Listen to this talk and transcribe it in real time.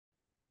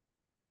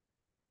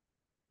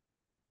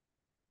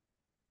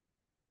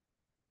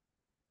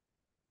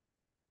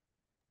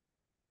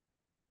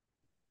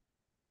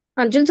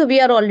Anjal, so we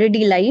are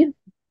already live.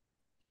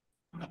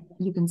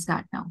 You can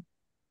start now.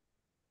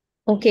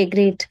 Okay,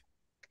 great.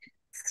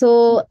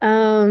 So,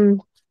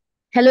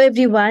 hello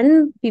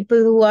everyone, people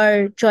who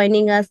are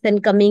joining us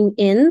and coming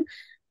in,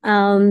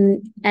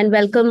 and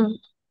welcome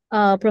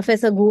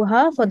Professor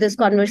Guha for this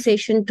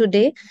conversation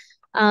today.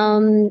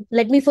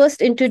 Let me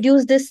first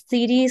introduce this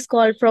series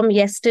called From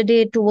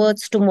Yesterday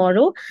Towards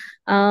Tomorrow,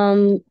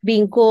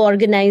 being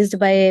co-organized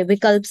by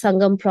Vikalp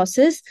Sangam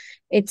process.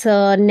 It's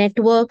a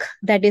network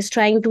that is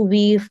trying to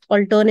weave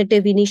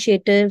alternative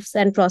initiatives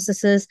and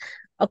processes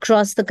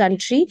across the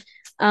country.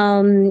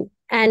 And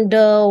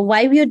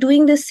why we are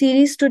doing this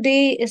series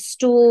today is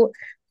to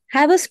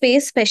have a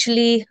space,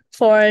 especially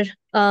for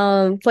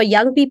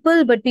young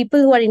people, but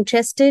people who are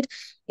interested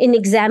in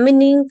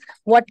examining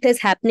what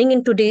is happening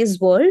in today's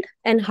world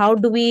and how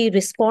do we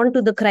respond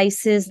to the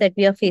crisis that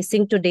we are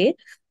facing today.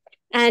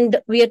 And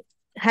we are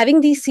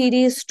having these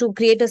series to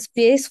create a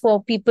space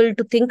for people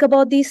to think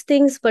about these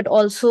things, but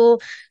also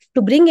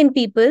to bring in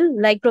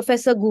people like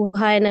Professor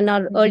Guha, and in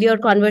our earlier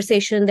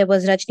conversation there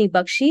was Rajni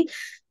Bakshi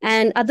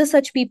and other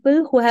such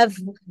people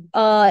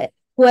uh,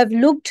 who have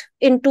looked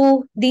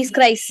into these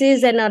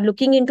crises and are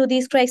looking into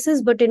these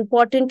crises, but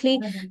importantly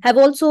have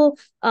also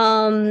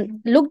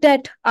looked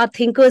at our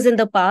thinkers in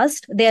the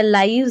past, their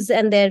lives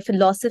and their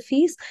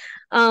philosophies.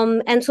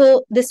 And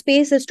so the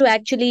space is to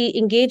actually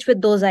engage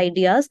with those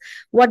ideas.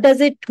 What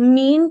does it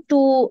mean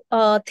to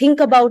think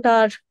about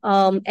our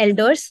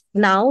elders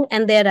now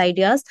and their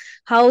ideas,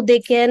 how they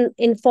can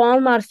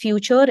inform our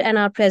future and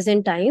our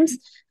present times?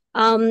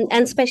 And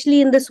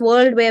especially in this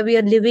world where we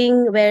are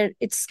living, where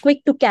it's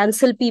quick to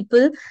cancel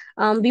people,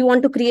 we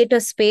want to create a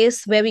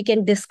space where we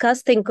can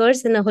discuss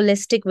thinkers in a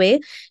holistic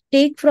way,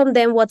 take from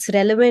them what's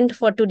relevant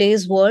for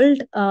today's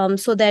world,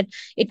 so that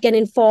it can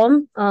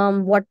inform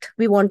what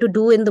we want to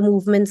do in the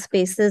movement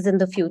spaces in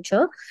the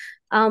future.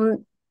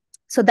 Um,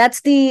 so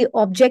that's the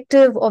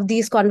objective of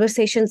these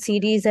conversation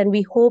series, and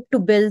we hope to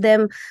build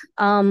them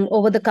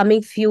over the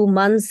coming few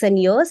months and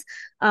years,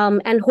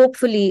 and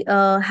hopefully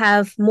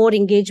have more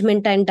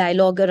engagement and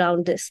dialogue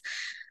around this.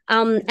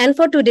 And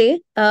for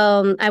today,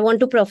 I want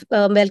to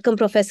welcome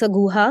Professor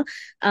Guha.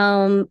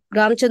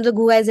 Ramachandra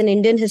Guha is an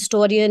Indian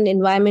historian,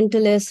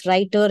 environmentalist,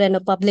 writer, and a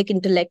public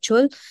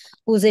intellectual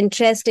whose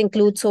interest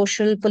includes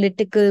social,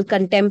 political,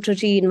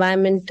 contemporary,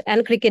 environment,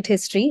 and cricket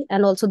history,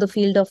 and also the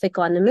field of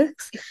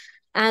economics.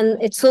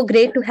 And it's so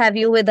great to have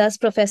you with us,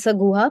 Professor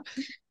Guha.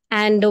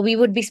 And we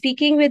would be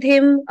speaking with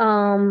him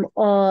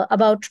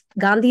about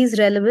Gandhi's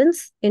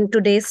relevance in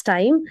today's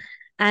time.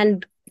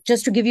 And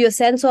just to give you a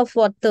sense of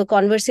what the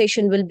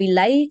conversation will be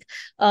like,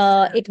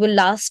 it will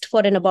last for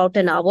about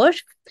an hour.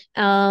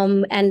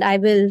 And I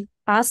will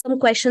ask some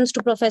questions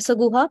to Professor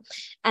Guha.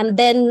 And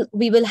then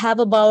we will have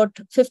about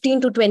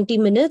 15 to 20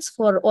 minutes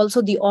for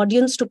also the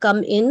audience to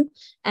come in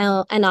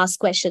and ask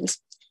questions.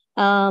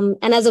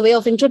 And as a way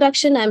of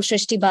introduction, I'm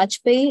Shrishti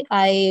Bajpayee.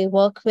 I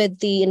work with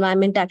the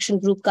Environment Action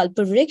Group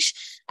Kalpavriksha.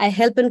 I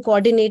help in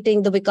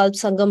coordinating the Vikalp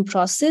Sangam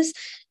process,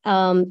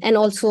 and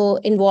also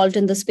involved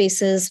in the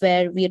spaces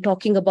where we are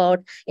talking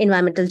about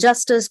environmental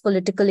justice,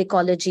 political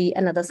ecology,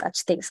 and other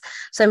such things.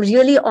 So I'm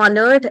really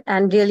honored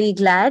and really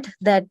glad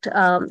that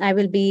I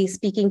will be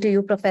speaking to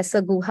you,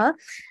 Professor Guha,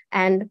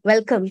 and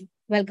welcome.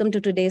 Welcome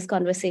to today's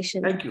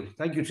conversation. Thank you.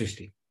 Thank you,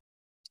 Srishti.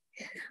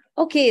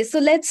 Okay, so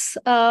let's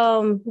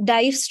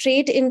dive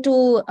straight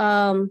into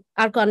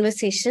our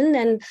conversation.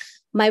 And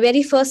my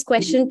very first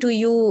question to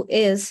you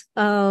is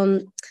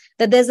that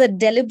there's a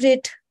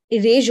deliberate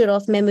erasure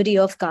of memory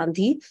of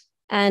Gandhi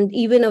and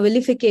even a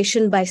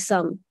vilification by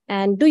some.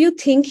 And do you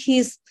think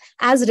he's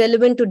as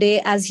relevant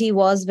today as he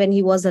was when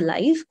he was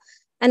alive?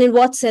 And in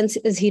what sense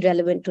is he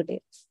relevant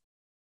today?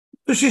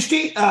 So,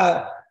 Srishti,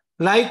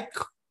 like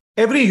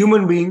every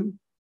human being,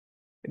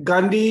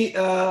 Gandhi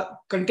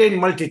contained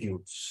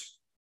multitudes.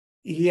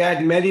 He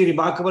had many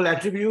remarkable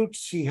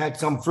attributes. He had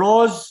some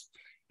flaws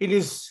in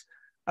his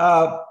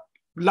uh,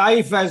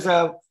 life as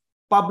a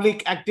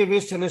public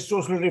activist and a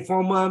social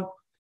reformer.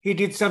 He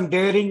did some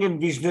daring and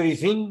visionary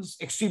things,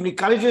 extremely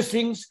courageous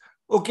things.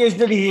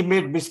 Occasionally, he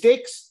made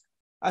mistakes.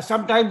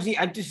 Sometimes he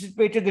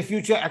anticipated the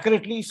future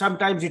accurately.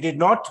 Sometimes he did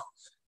not.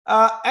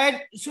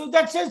 And so, in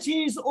that sense,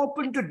 he is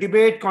open to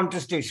debate,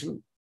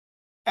 contestation.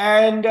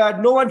 And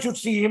no one should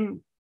see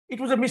him. It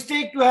was a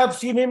mistake to have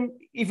seen him,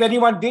 if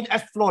anyone did,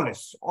 as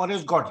flawless or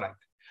as godlike.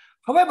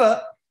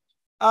 However,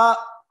 uh,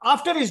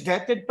 after his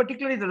death, and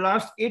particularly the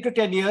last 8 to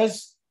 10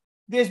 years,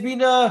 there's been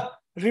a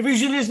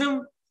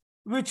revisionism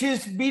which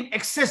has been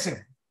excessive.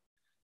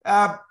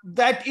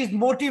 That is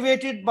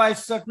motivated by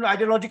certain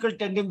ideological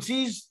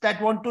tendencies that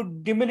want to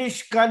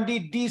diminish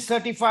Gandhi,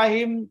 decertify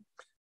him,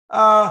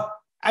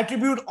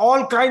 attribute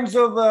all kinds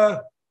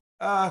of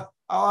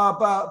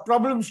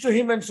problems to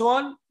him and so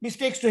on,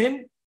 mistakes to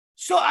him.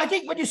 So I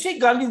think when you see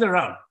Gandhi in the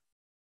round,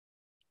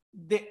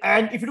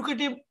 and if you look at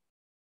him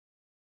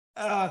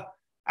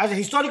as a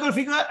historical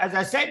figure, as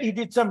I said, he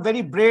did some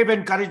very brave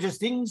and courageous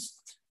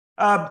things,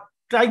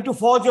 trying to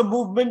forge a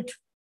movement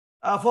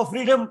for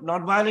freedom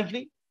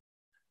non-violently,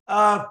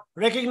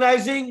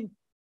 recognizing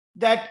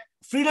that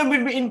freedom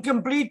will be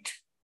incomplete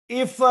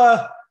if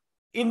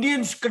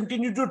Indians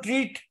continue to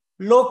treat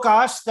low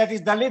caste, that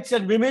is Dalits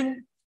and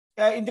women,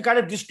 in the kind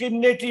of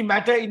discriminatory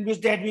manner in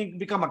which they had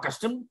become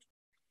accustomed.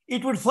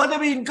 It would further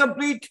be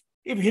incomplete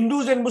if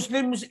Hindus and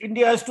Muslims,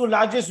 India's two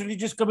largest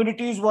religious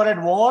communities, were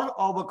at war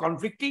or were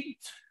conflicting.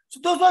 So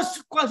those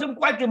were some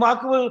quite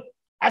remarkable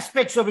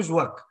aspects of his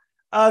work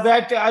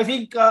that I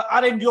think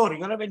are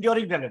enduring, of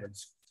enduring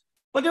relevance.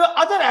 But there were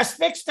other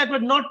aspects that were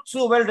not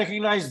so well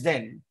recognized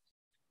then,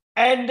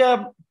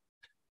 and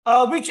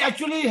which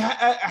actually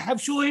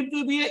have shown him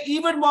to be an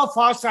even more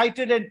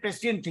far-sighted and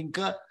prescient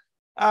thinker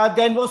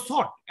than was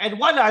thought. And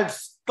one I'll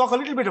talk a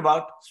little bit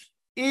about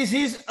is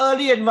his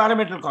early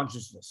environmental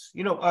consciousness.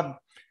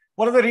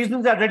 One of the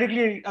reasons I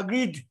readily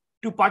agreed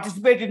to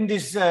participate in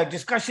this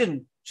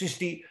discussion,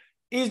 Srishti,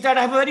 is that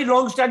I have a very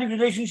long-standing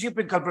relationship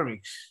with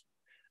Kalpavriks,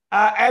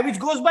 which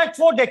goes back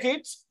 4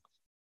 decades.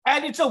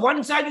 And it's a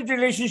one-sided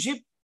relationship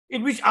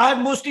in which I have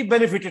mostly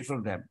benefited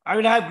from them. I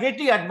mean, I have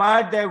greatly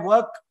admired their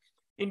work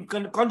in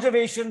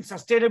conservation,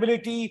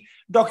 sustainability,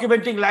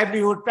 documenting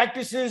livelihood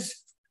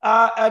practices.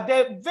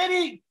 They're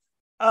very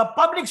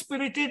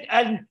public-spirited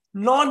and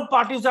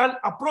non-partisan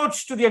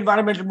approach to the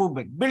environmental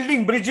movement,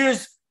 building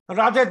bridges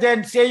rather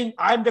than saying,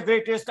 I'm the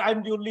greatest,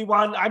 I'm the only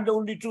one, I'm the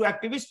only true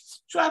activist.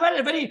 So I've had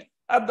a very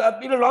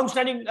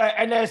long-standing,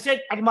 and I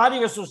said,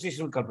 admiring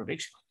association with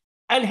Kalpavriks.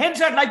 And hence,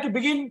 I'd like to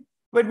begin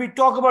when we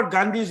talk about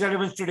Gandhi's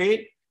relevance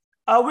today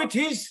with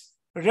his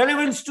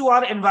relevance to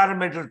our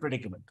environmental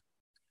predicament.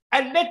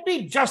 And let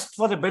me just,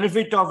 for the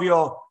benefit of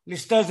your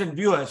listeners and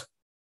viewers,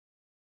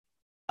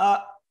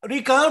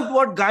 recount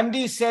what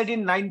Gandhi said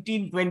in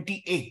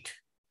 1928,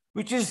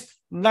 which is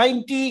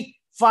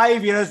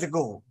 95 years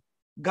ago.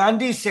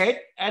 Gandhi said,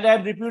 and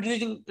I'm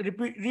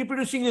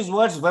reproducing his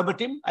words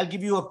verbatim. I'll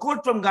give you a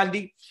quote from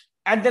Gandhi,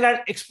 and then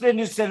I'll explain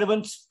his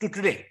relevance to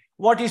today.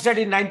 What he said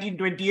in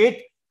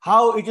 1928,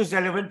 how it is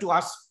relevant to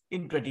us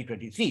in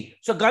 2023.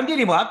 So Gandhi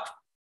remarked,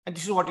 and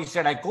this is what he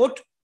said, I quote,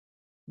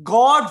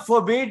 God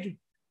forbid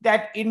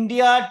that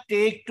India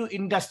take to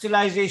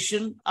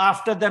industrialization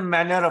after the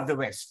manner of the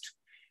West.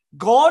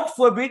 God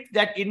forbid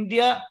that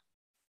India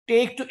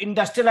take to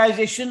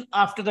industrialization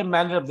after the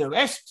manner of the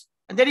West.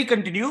 And then he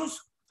continues,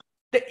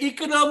 the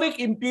economic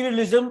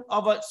imperialism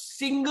of a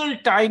single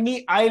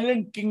tiny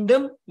island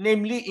kingdom,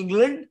 namely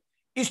England,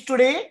 is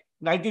today,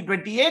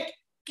 1928,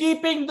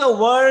 keeping the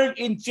world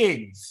in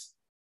chains.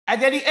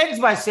 And then he ends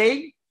by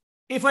saying,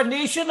 if a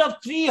nation of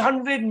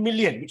 300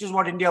 million, which is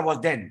what India was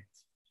then,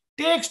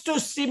 takes to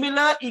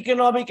similar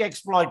economic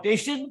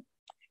exploitation,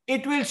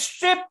 it will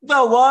strip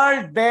the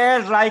world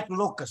bare like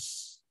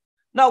locusts.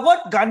 Now,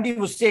 what Gandhi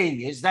was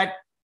saying is that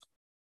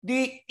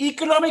the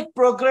economic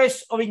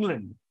progress of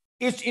England,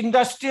 its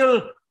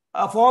industrial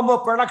form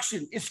of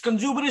production, its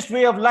consumerist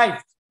way of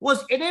life,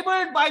 was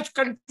enabled by its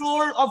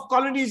control of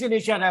colonies in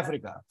Asia and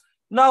Africa.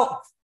 Now,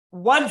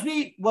 once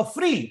we were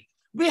free,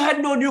 we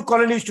had no new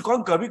colonies to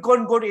conquer. We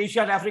couldn't go to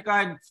Asia and Africa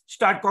and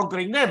start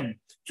conquering them.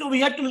 So we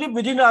had to live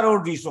within our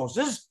own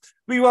resources.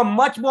 We were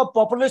much more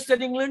populous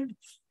than England.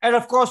 And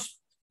of course,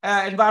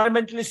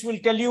 environmentalists will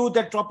tell you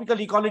that tropical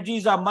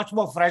ecologies are much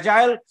more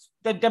fragile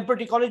than temperate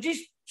ecologies.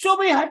 So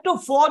we had to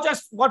forge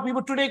what we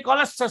would today call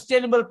a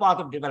sustainable path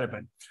of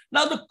development.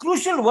 Now, the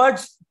crucial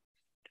words,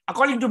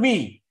 according to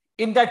me,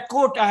 in that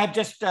quote I have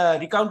just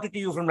recounted to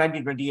you from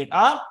 1928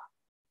 are,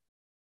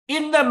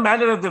 in the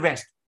manner of the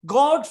West.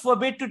 God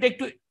forbid to take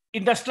to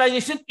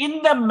industrialization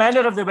in the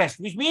manner of the West,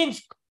 which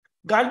means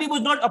Gandhi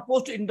was not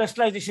opposed to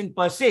industrialization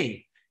per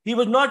se. He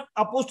was not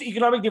opposed to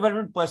economic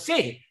development per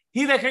se.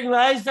 He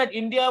recognized that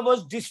India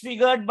was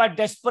disfigured by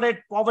desperate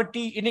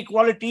poverty,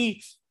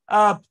 inequality,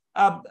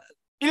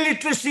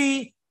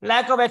 illiteracy,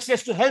 lack of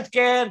access to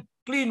healthcare,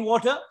 clean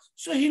water.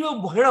 So he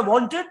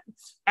wanted,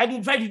 and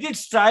in fact, he did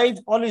strive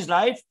all his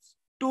life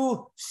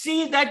to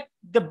see that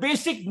the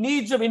basic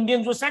needs of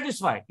Indians were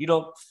satisfied.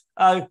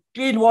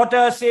 Clean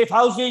water, safe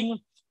housing,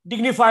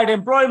 dignified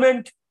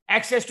employment,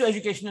 access to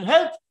education and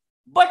health.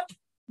 But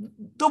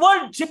the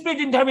world simply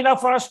didn't have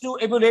enough for us to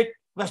emulate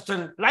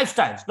Western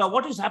lifestyles. Now,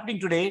 what is happening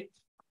today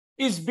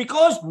is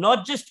because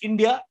not just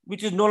India,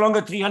 which is no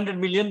longer 300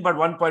 million, but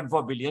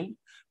 1.4 billion,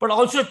 but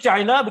also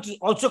China, which is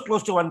also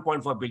close to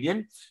 1.4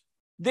 billion,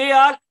 they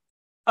are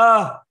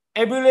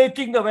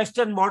emulating the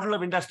Western model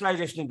of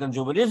industrialization and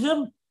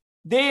consumerism.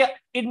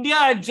 India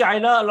and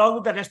China, along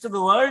with the rest of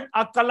the world,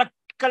 are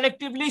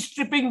collectively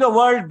stripping the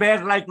world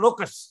bare like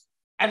locusts.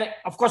 And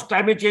of course,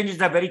 climate change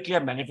is a very clear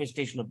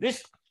manifestation of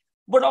this,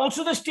 but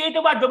also the state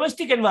of our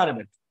domestic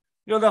environment.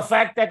 The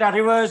fact that our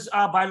rivers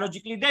are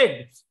biologically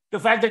dead, the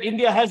fact that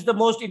India has the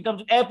most, in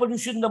terms of air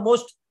pollution, the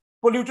most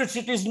polluted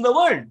cities in the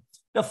world,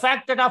 the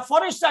fact that our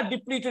forests are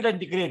depleted and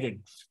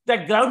degraded,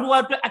 that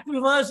groundwater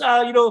aquifers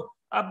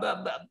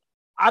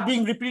are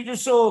being depleted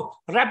so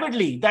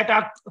rapidly,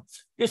 that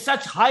there's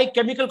such high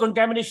chemical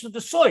contamination of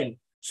the soil.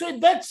 So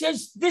in that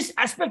sense, this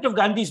aspect of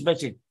Gandhi's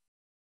message,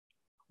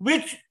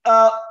 which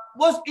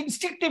was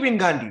instinctive in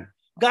Gandhi.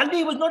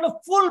 Gandhi was not a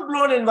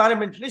full-blown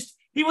environmentalist.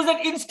 He was an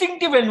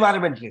instinctive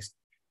environmentalist.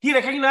 He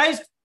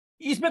recognized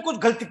इसमें कुछ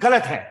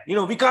गलत है.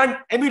 We can't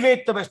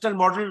emulate the Western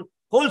model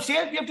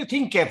wholesale. We have to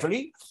think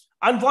carefully.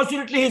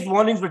 Unfortunately, his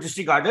warnings were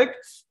disregarded,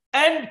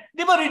 and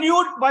they were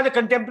renewed by the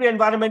contemporary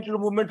environmental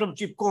movement from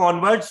Chipko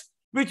onwards,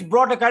 which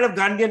brought a kind of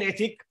Gandhian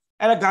ethic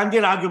and a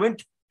Gandhian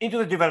argument into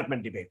the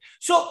development debate.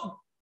 So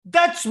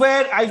that's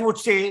where I would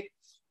say,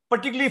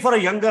 particularly for a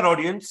younger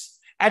audience,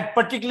 and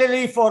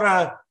particularly for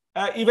an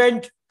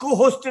event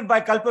co-hosted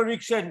by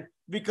Kalpavriksha and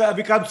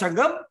Vikalp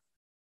Sangam,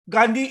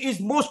 Gandhi is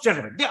most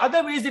relevant. There are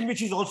other ways in which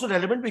he's also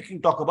relevant we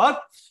can talk about,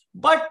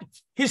 but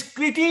his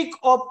critique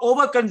of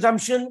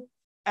overconsumption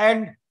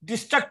and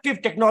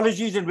destructive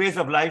technologies and ways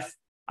of life,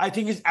 I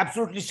think, is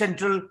absolutely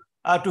central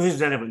to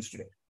his relevance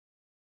today.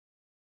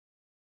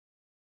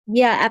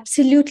 Yeah,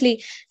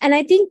 absolutely. And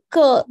I think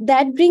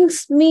that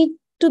brings me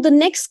to the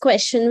next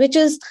question, which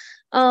is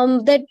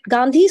that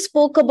Gandhi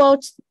spoke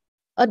about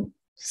a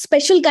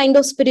special kind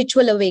of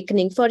spiritual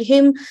awakening. For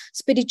him,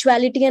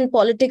 spirituality and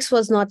politics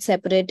was not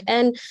separate.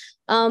 And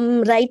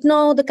right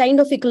now, the kind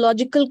of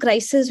ecological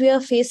crisis we are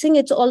facing,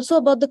 it's also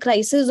about the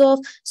crisis of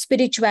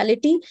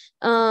spirituality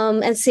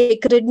and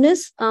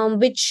sacredness,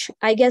 which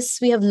I guess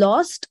we have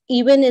lost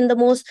even in the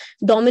most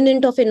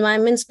dominant of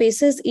environment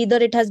spaces. Either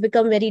it has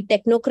become very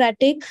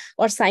technocratic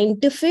or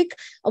scientific,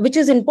 which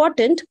is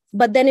important,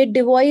 but then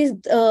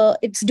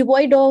it's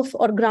devoid of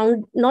or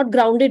not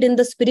grounded in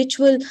the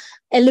spiritual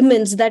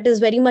elements that is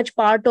very much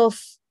part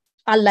of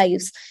our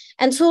lives.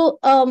 And so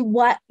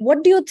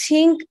what do you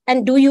think,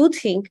 and do you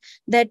think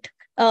that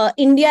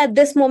India at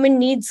this moment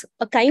needs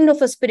a kind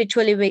of a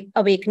spiritual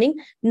awakening,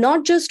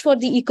 not just for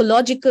the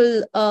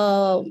ecological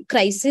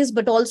crisis,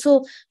 but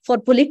also for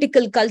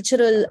political,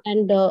 cultural,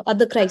 and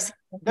other crises?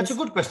 That's a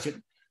good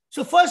question.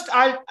 So first,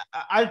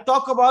 I'll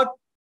talk about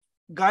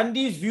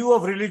Gandhi's view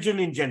of religion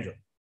in general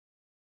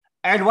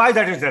and why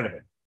that is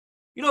relevant.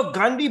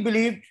 Gandhi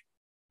believed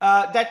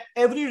that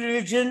every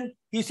religion,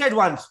 he said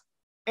once,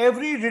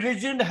 every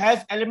religion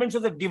has elements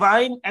of the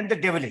divine and the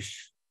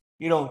devilish.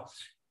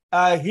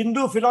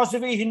 Hindu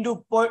philosophy,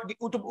 Hindu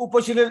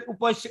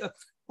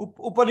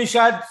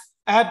Upanishads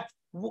have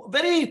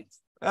very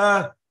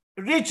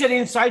rich and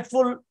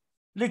insightful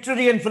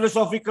literary and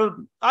philosophical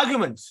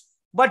arguments,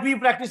 but we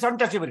practice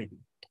untouchability.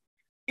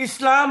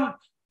 Islam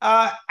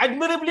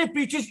admirably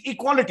preaches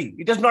equality.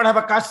 It does not have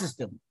a caste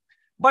system,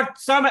 but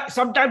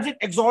sometimes it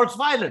exalts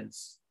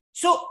violence.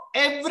 So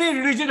every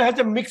religion has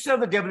a mixture of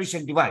the devilish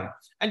and divine.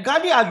 And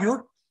Gandhi argued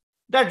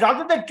that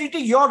rather than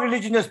treating your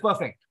religion as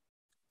perfect,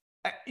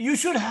 you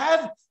should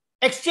have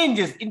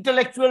exchanges,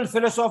 intellectual,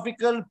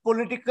 philosophical,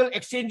 political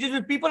exchanges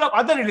with people of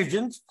other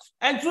religions.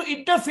 And through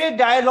interfaith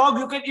dialogue,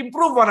 you can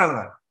improve one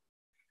another.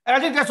 And I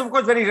think that's, of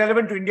course, very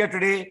relevant to India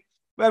today,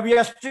 where we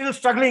are still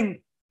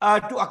struggling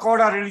to accord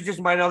our religious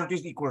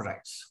minorities equal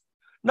rights.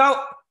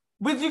 Now,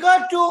 with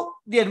regard to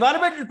the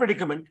environmental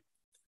predicament,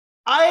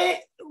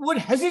 I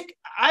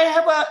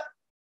have a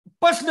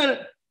personal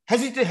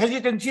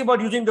hesitancy about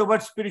using the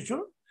word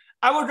spiritual.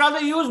 I would rather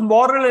use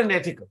moral and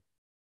ethical.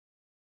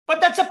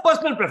 But that's a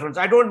personal preference.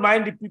 I don't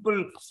mind if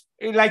people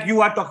like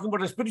you are talking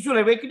about a spiritual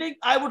awakening.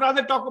 I would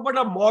rather talk about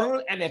a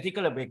moral and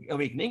ethical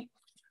awakening,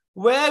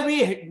 where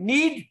we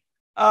need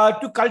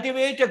to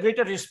cultivate a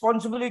greater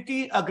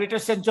responsibility, a greater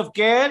sense of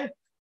care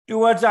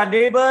towards our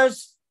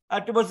neighbors,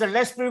 towards the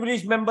less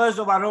privileged members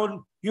of our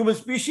own human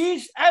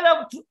species, and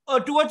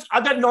towards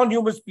other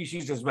non-human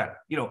species as well.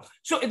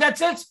 So in that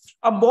sense,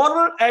 a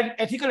moral and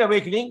ethical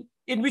awakening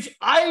in which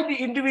I, the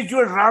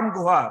individual Ram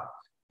Guha,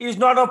 is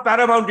not of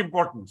paramount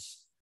importance.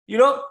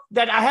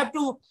 That I have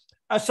to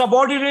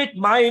subordinate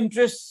my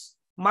interests,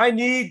 my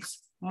needs,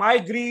 my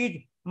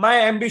greed,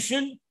 my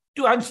ambition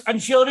to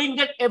ensuring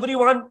that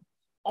everyone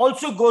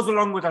also goes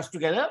along with us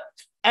together,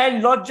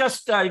 and not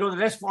just the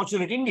less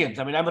fortunate Indians.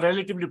 I mean, I'm a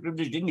relatively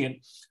privileged Indian,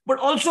 but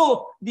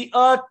also the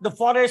earth, the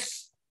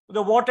forests,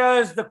 the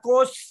waters, the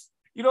coasts,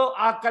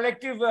 our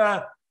collective,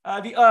 kind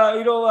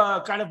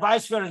of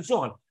biosphere and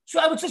so on. So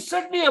I would say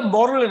certainly a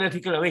moral and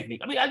ethical awakening.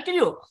 I mean, I'll tell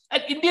you,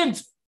 and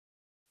Indians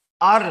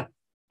are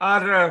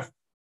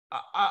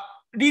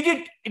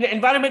needed in an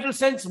environmental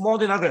sense more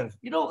than others.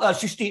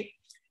 Shishti,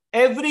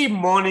 every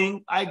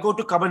morning I go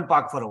to Kaman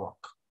Park for a walk.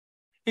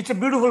 It's a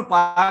beautiful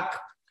park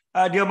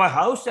near my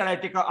house, and I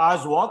take an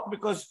hour's walk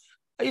because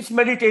it's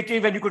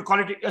meditative, and you could call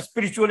it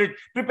spiritual. It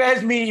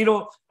prepares me,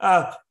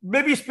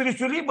 maybe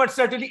spiritually, but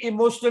certainly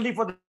emotionally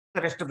for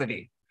the rest of the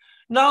day.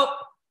 Now,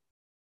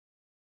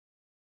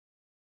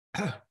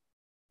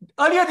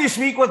 earlier this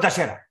week was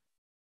Dussehra.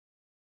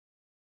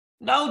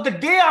 Now, the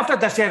day after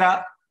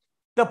Dussehra,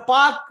 the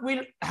park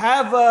will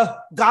have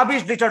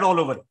garbage littered all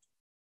over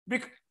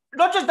it.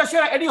 Not just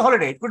Dussehra, any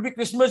holiday. It could be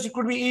Christmas, it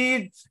could be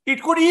Eid,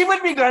 it could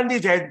even be Gandhi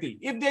Jayanti.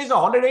 If there is a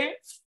holiday,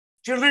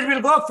 children will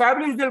go,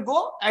 families will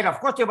go, and of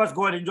course they must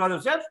go and enjoy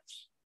themselves.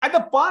 And the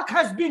park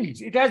has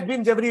bins. It has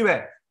bins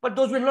everywhere, but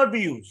those will not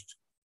be used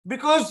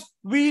because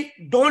we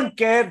don't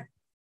care.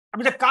 I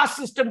mean, the caste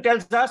system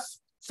tells us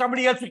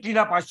somebody else will clean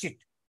up our shit,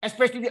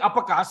 especially the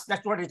upper caste.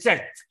 That's what it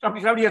said.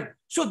 Somebody else.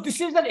 So this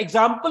is an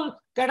example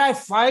that I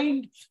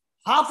find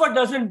half a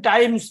dozen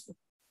times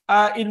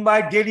in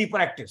my daily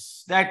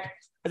practice, that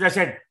as I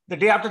said, the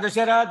day after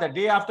Dussehra, the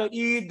day after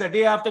Eid, the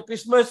day after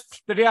Christmas,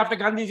 the day after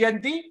Gandhi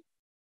Jayanti,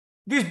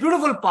 this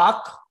beautiful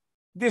park,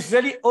 this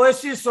really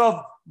oasis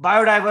of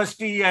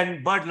biodiversity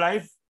and bird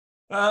life,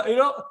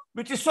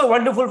 which is so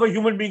wonderful for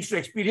human beings to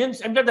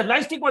experience. And then the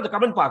nice thing about the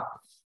Common Park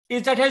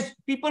is that it has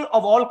people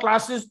of all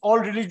classes, all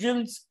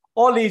religions,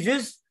 all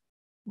ages.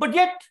 But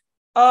yet,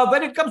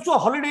 when it comes to a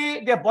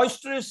holiday, they're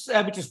boisterous,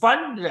 which is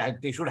fun.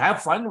 They should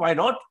have fun. Why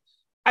not?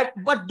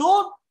 But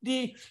though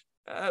the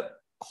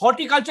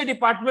horticulture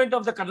department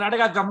of the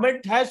Karnataka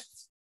government has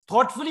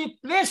thoughtfully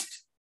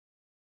placed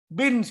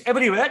bins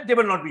everywhere, they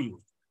will not be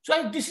used.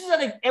 So this is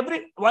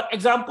one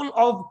example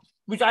of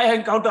which I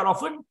encounter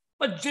often.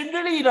 But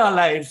generally in our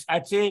lives,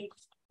 I'd say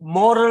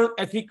moral,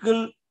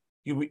 ethical.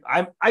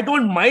 I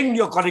don't mind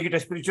your calling it a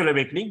spiritual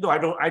awakening, though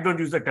I don't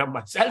use the term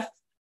myself,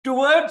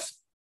 towards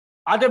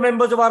other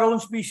members of our own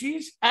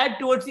species and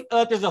towards the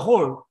earth as a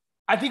whole.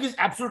 I think is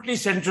absolutely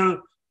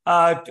central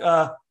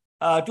to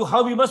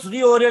how we must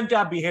reorient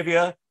our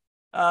behavior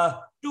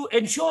to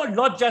ensure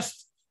not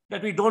just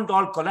that we don't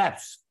all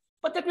collapse,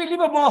 but that we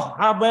live a more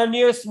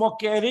harmonious, more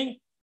caring,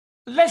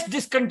 less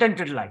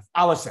discontented life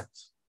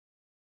ourselves.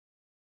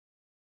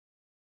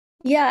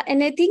 Yeah,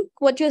 and I think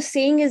what you're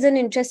saying is an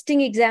interesting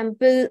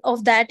example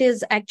of that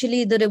is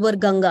actually the river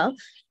Ganga.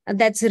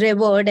 That's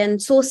revered and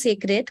so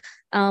sacred.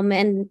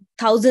 And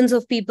thousands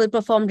of people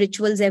perform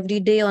rituals every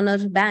day on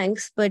her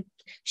banks, but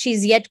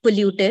she's yet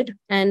polluted.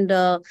 And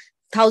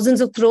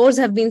thousands of crores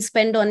have been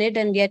spent on it,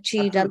 and yet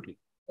she runs.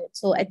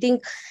 So I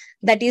think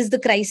that is the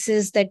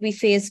crisis that we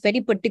face,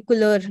 very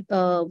particular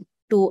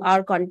to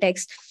our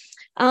context.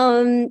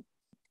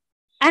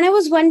 And I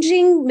was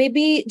wondering,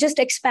 maybe just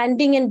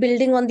expanding and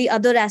building on the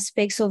other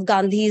aspects of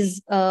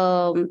Gandhi's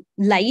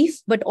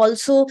life, but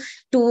also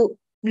to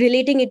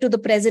relating it to the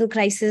present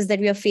crisis that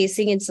we are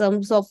facing in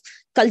terms of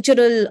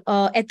cultural,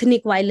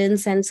 ethnic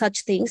violence and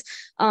such things,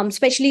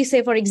 especially,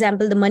 say, for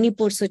example, the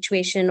Manipur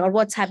situation or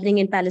what's happening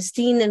in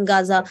Palestine and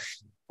Gaza.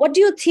 What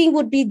do you think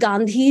would be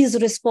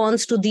Gandhi's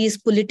response to these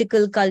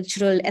political,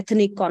 cultural,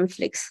 ethnic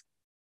conflicts?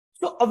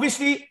 So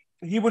obviously,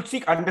 he would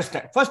seek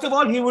understanding. First of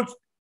all, he would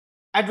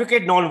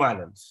advocate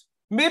non-violence.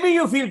 Maybe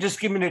you feel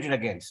discriminated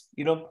against.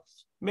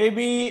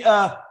 Maybe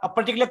a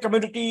particular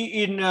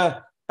community in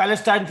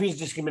Palestine feels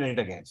discriminated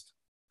against.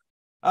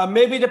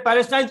 Maybe the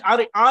Palestinians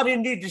are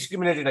indeed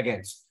discriminated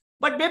against.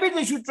 But maybe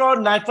they should try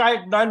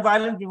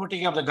non-violence before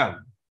taking up the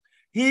gun.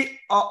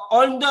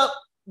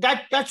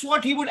 That's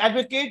what he would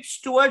advocate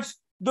towards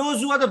those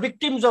who are the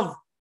victims of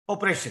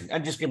oppression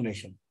and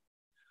discrimination.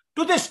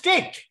 To the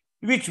state,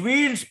 which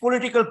wields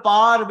political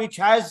power, which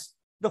has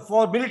the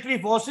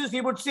military forces,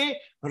 he would say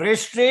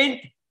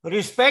restraint,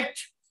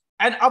 respect,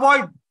 and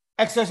avoid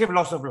excessive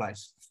loss of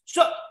lives.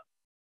 So,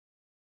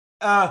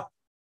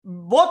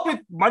 both with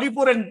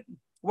Manipur and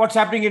what's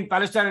happening in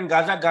Palestine and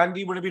Gaza,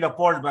 Gandhi would have been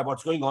appalled by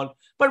what's going on.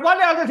 But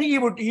one other thing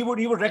he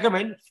would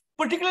recommend,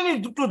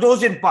 particularly to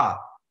those in power,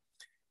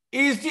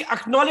 is the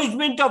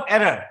acknowledgement of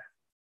error,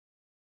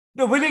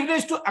 the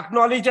willingness to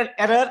acknowledge an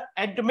error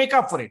and to make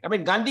up for it. I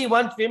mean, Gandhi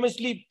once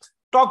famously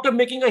talked of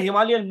making a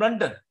Himalayan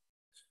blunder,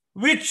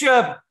 which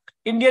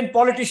Indian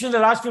politicians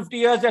in the last 50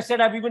 years have said,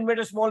 I've even made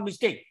a small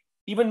mistake,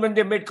 even when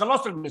they made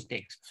colossal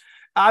mistakes.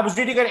 I was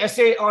reading an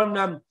essay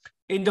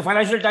in the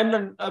Financial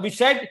Times which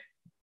said,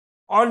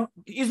 on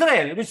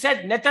Israel, which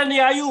said,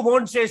 Netanyahu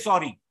won't say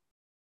sorry.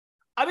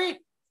 I mean,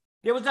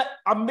 there was a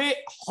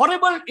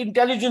horrible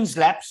intelligence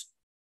lapse,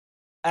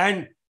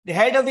 and the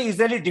head of the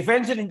Israeli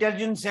Defense and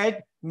Intelligence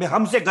said,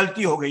 humse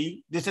galti ho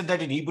gayi. They said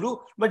that in Hebrew,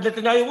 but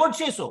Netanyahu won't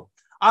say so.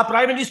 Our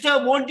Prime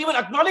Minister won't even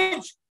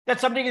acknowledge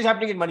that something is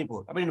happening in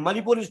Manipur. I mean,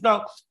 Manipur is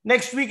now,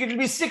 next week, it will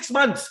be 6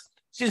 months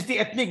since the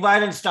ethnic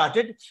violence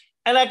started.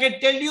 And I can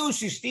tell you,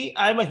 Srishti,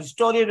 I'm a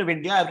historian of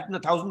India. I've written a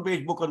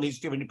 1,000-page book on the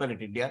history of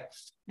independent India.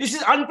 This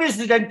is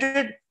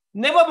unprecedented.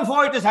 Never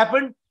before it has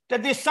happened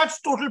that there's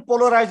such total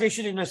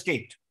polarization in a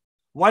state.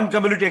 One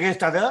community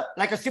against other,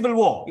 like a civil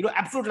war,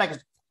 absolute,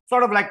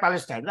 sort of like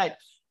Palestine, right?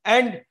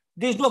 And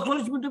there's no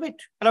acknowledgement of it.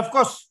 And of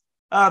course,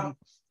 there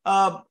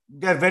are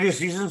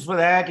various reasons for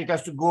that. It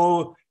has to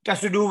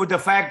do with the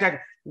fact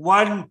that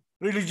one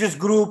religious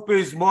group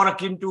is more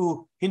akin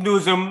to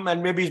Hinduism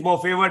and maybe is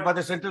more favored by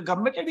the central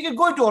government, and we can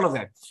go into all of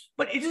that.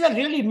 But it is a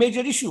really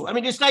major issue. I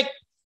mean, it's like,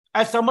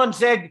 as someone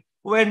said,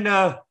 when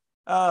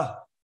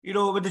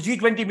when the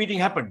G20 meeting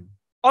happened,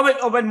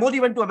 or when Modi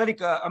went to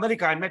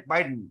America and met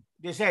Biden,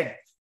 they said,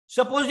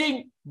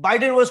 supposing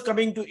Biden was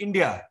coming to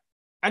India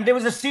and there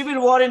was a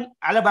civil war in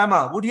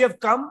Alabama, would he have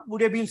come?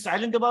 Would he have been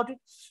silent about it?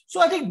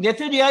 So I think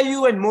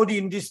Netanyahu and Modi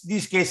in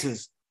these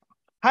cases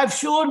have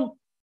shown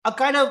a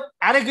kind of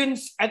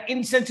arrogance and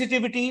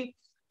insensitivity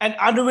and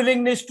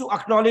unwillingness to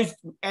acknowledge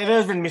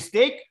errors and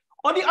mistake.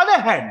 On the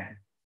other hand,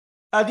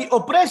 the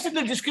oppressed and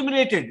the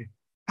discriminated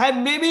have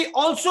maybe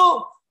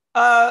also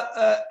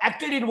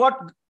acted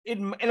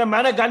in a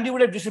manner Gandhi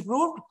would have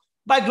disapproved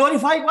by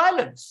glorifying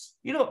violence.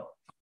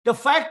 The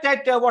fact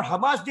that what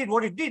Hamas did,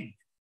 what it did,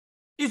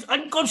 is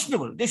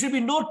unconscionable. There should be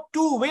no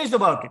two ways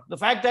about it. The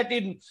fact that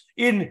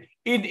in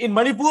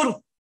Manipur,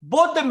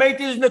 Both the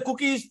Meiteis and the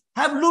Cookies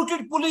have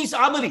looted police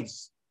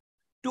armories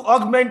to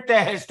augment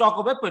their stock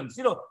of weapons.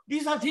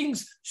 These are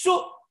things.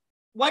 So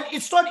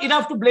it's not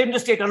enough to blame the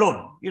state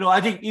alone.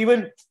 I think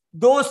even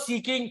those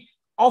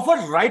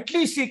often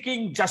rightly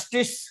seeking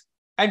justice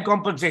and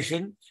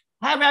compensation,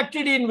 have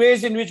acted in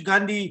ways in which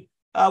Gandhi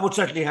would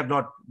certainly have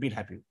not been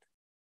happy with.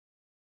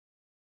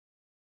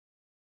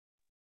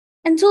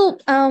 And so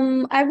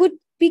I would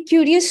be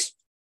curious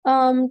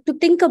to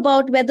think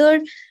about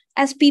whether,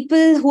 as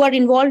people who are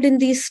involved in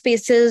these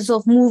spaces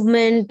of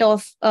movement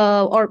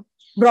or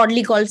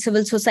broadly called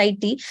civil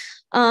society,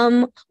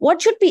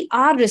 what should be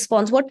our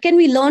response? What can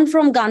we learn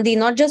from Gandhi,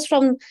 not just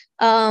from,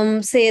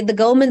 say, the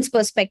government's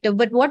perspective,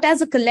 but what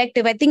as a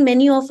collective? I think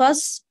many of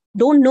us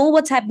don't know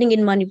what's happening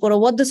in Manipur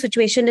or what the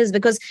situation is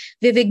because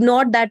we've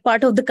ignored that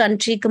part of the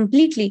country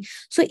completely.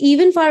 So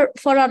even for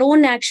our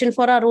own action,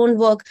 for our own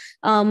work,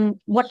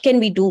 what can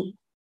we do?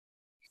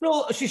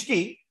 So,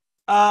 Shishti,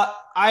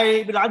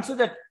 I will answer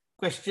that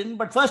question,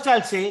 but first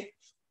I'll say,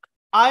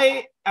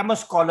 I am a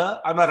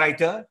scholar, I'm a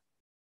writer.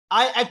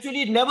 I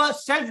actually never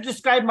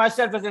self-describe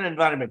myself as an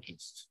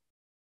environmentalist.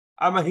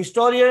 I'm a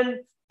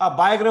historian, a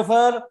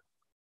biographer,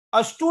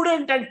 a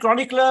student and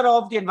chronicler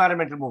of the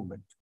environmental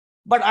movement.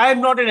 But I am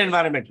not an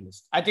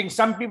environmentalist. I think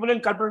some people in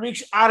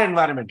Kalpavriksha are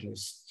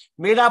environmentalists.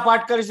 Mera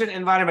Patkar is an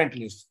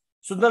environmentalist.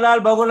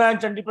 Sundarlal Bagula and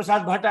Chandi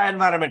Prasad Bhatta are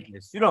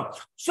environmentalists.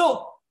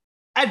 So,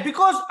 and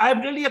because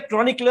I'm really a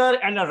chronicler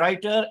and a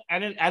writer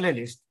and an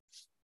analyst,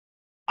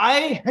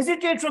 I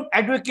hesitate from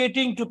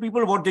advocating to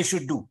people what they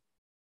should do.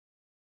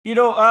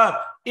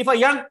 If a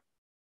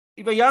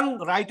young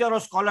writer or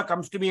scholar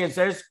comes to me and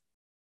says,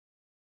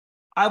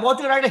 I want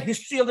to write a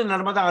history of the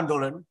Narmada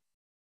Andolan,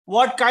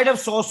 what kind of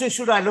sources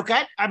should I look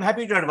at? I'm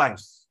happy to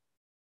advise.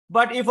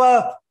 But if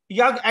a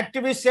young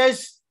activist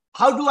says,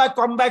 how do I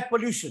combat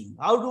pollution?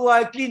 How do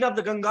I clean up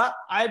the Ganga?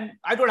 I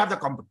don't have the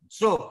competence.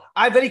 So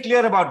I'm very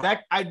clear about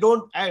that. I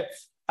don't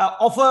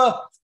offer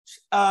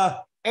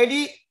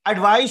any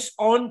advice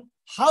on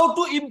how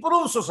to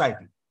improve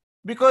society,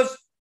 because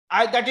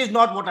that is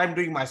not what I'm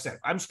doing myself.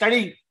 I'm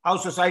studying how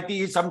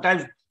society is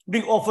sometimes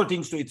doing awful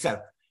things to itself.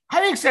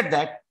 Having said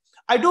that,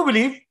 I do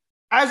believe,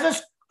 as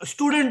a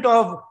student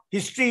of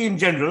history in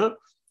general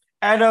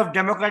and of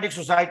democratic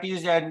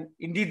societies, and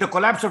indeed the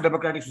collapse of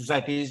democratic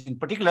societies in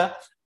particular,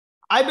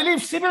 I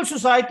believe civil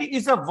society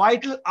is a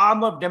vital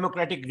arm of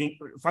democratic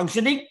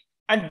functioning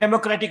and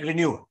democratic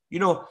renewal.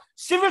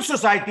 Civil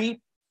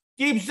society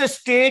keeps the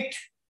state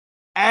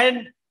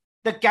and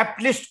the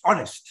capitalist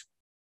honest.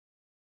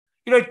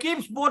 It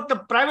keeps both the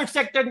private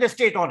sector and the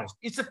state honest.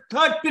 It's a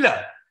third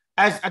pillar,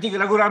 as I think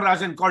Raghuram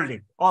Rajan called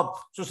it, of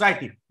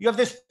society. You have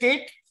the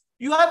state,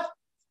 you have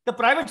the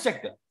private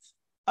sector,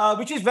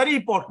 which is very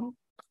important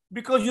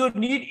because you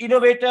need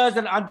innovators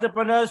and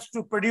entrepreneurs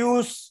to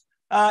produce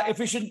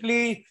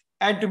efficiently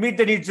and to meet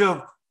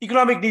the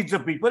economic needs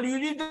of people. You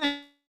need the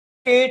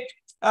state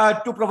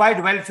to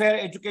provide welfare,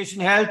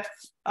 education, health,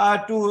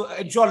 to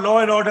ensure law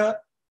and order,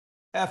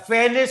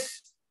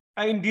 fairness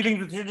in dealing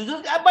with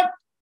citizens. But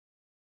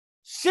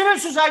civil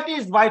society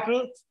is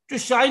vital to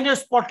shine a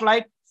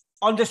spotlight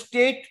on the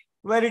state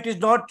where it is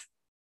not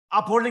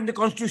upholding the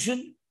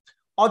constitution,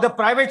 or the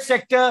private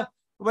sector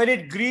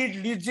where greed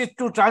leads it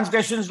to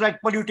transgressions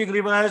like polluting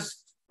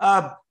rivers,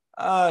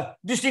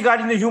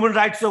 disregarding the human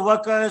rights of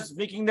workers,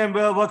 making them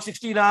work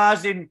 16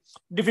 hours in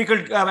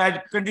difficult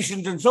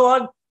conditions and so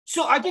on.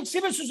 So I think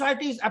civil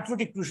society is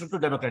absolutely crucial to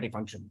democratic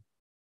function.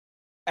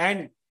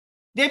 And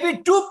there have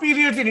been three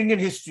periods in Indian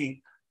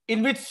history,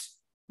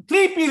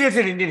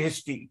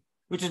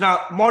 which is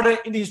now modern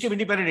in the history of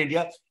independent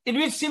India, in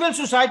which civil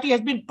society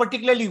has been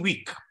particularly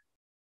weak.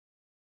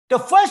 The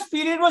first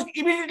period was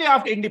immediately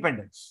after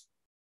independence,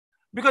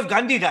 because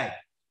Gandhi died.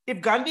 If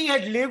Gandhi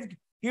had lived,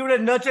 he would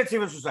have nurtured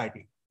civil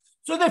society.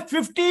 So the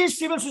 50s,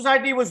 civil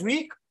society was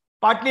weak,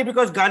 partly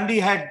because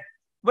Gandhi had,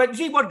 but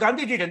see what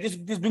Gandhi did, and this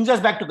brings us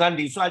back to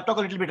Gandhi, so I'll talk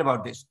a little bit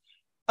about this.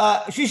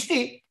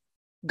 Shishti,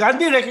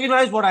 Gandhi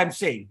recognized what I'm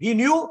saying. He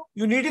knew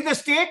you needed the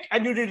state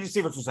and you needed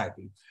civil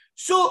society.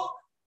 So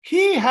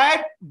he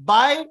had,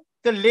 by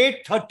the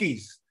late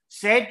 30s,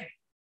 said,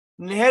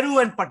 Nehru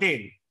and Patel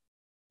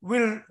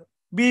will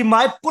be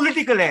my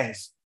political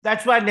heirs.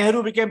 That's why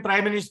Nehru became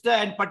Prime Minister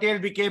and Patel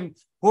became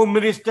Home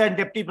Minister and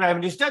Deputy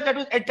Prime Minister. That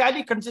was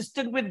entirely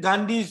consistent with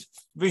Gandhi's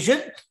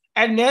vision.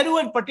 And Nehru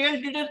and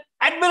Patel did an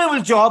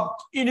admirable job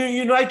in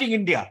uniting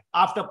India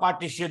after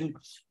partition,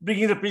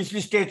 bringing the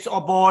princely states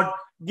aboard,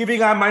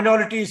 giving our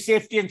minorities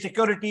safety and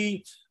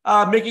security,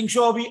 making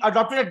sure we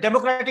adopted a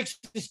democratic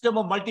system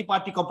of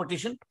multi-party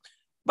competition.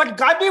 But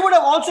Gandhi would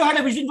have also had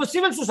a vision for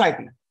civil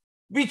society,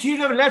 which he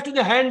would have left in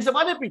the hands of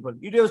other people.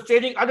 He was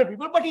training other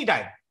people, but he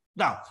died.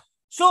 Now,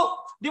 so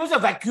there was a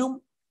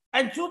vacuum.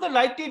 And through the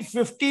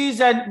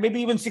 1950s and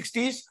maybe even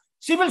 60s,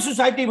 civil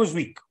society was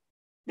weak.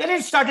 Then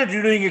it started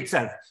renewing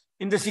itself.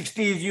 In the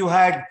 60s, you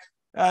had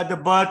the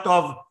birth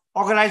of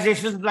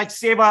organizations like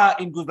Seva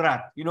in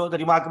Gujarat, the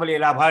remarkable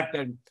Ela Bhatt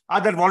and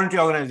other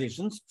voluntary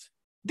organizations.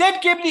 Then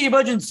came the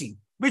emergency,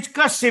 which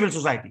crushed civil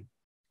society.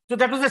 So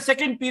that was the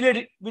second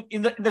period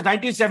in the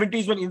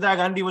 1970s when Indira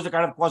Gandhi was a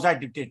kind of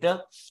quasi-dictator,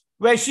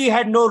 where she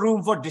had no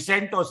room for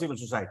dissent or civil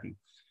society.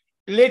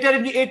 Later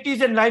in the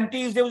 80s and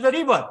 90s, there was a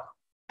rebirth.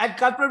 And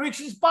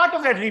Kalpavriksha is part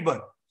of that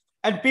rebirth.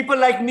 And people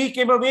like me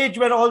came of age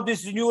when all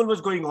this renewal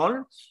was going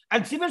on.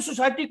 And civil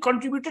society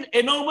contributed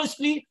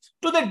enormously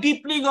to the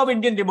deepening of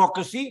Indian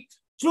democracy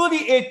through the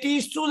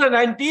 80s, through the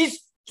 90s,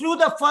 through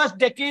the first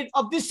decade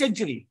of this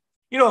century.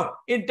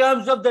 In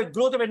terms of the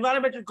growth of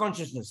environmental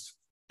consciousness,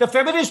 the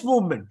feminist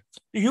movement,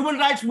 the human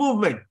rights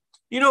movement,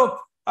 in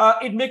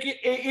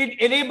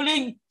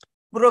enabling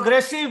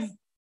progressive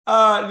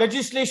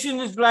legislation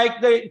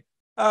like the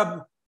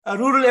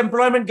Rural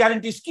Employment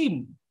Guarantee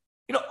Scheme.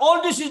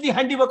 All this is the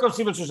handiwork of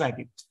civil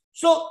society.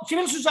 So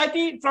civil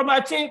society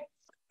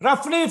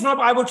roughly from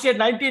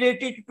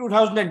 1980 to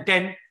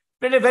 2010,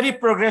 played a very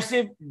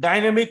progressive,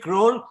 dynamic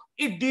role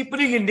in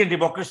deepening Indian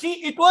democracy.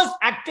 It was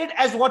acted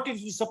as what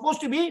it is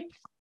supposed to be,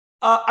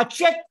 a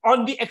check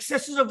on the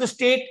excesses of the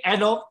state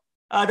and of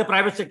the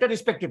private sector,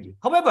 respectively.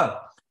 However,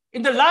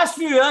 in the last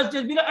few years,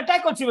 there's been an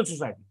attack on civil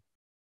society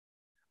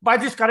by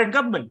this current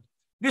government.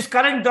 This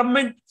current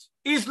government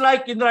is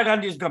like Indira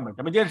Gandhi's government.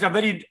 I mean, there's a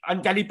very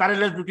uncanny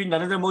parallel between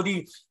Narendra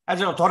Modi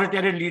as an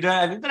authoritarian leader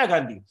and Indira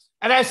Gandhi.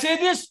 And I say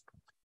this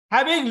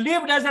having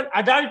lived as an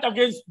adult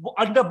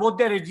under both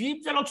their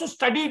regimes and also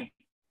studied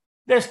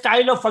their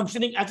style of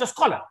functioning as a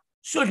scholar.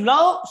 So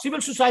now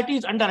civil society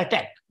is under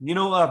attack.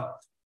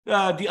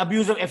 The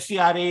abuse of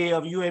FCRA,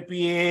 of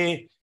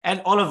UAPA,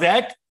 and all of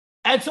that.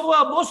 And some of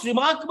our most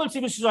remarkable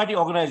civil society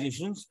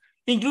organizations,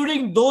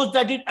 including those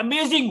that did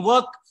amazing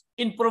work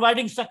in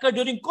providing succor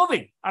during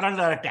COVID, are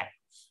under attack.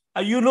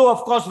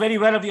 Of course, very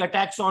well of the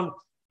attacks on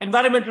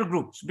environmental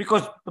groups,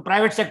 because the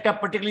private sector,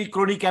 particularly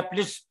crony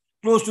capitalists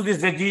close to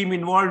this regime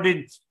involved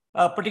in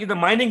particularly the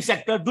mining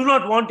sector, do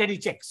not want any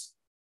checks.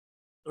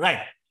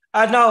 Right.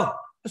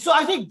 So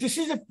I think this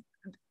is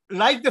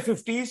like the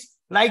 50s,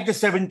 like the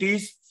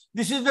 70s,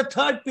 this is the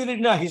third period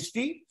in our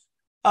history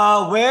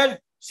where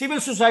civil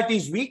society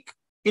is weak,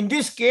 in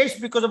this case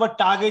because of a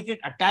targeted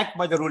attack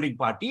by the ruling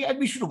party, and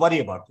we should worry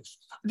about this.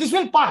 This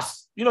will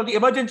pass. The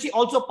emergency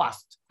also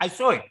passed. I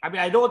saw it. I mean,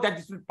 I know that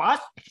this will pass,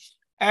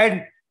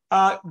 and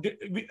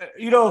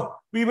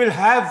we will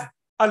have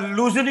a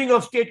loosening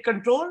of state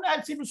control,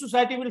 and civil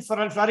society will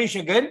flourish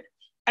again,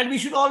 and we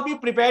should all be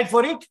prepared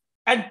for it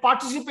and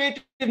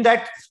participate in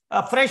that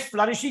fresh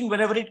flourishing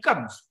whenever it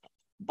comes.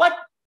 But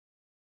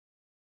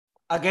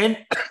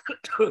again,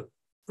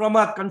 from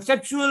a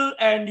conceptual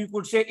and you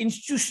could say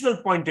institutional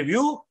point of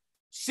view,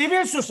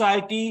 civil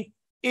society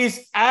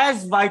is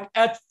as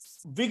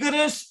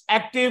vigorous,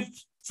 active,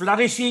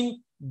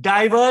 flourishing,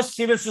 diverse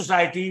civil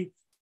society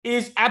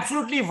is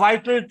absolutely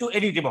vital to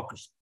any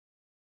democracy,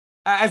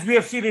 as we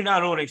have seen in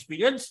our own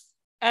experience.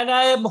 And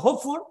I am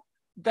hopeful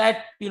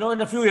that, in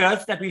a few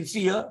years that we'll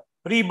see a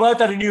rebirth,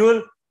 a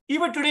renewal.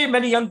 Even today,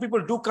 many young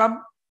people do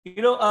come.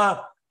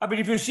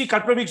 If you see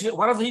Kalpavriksha,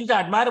 one of the things I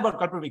admire about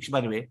Kalpavriksha,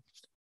 by the way,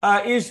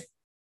 is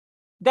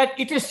that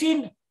it has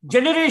seen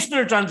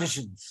generational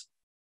transitions.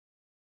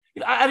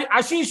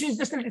 Ashish is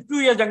just a few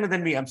years younger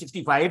than me. I'm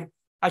 65.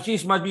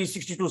 Ashish must be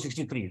 62,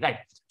 63, right?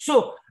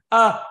 So,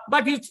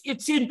 but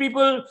it's seen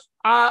people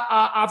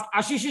after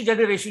Ashish's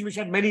generation, which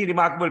had many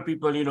remarkable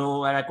people,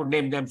 and I could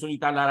name them: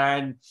 Sunita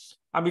Narayan,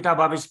 Amitabh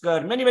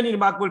Bhaviskar, many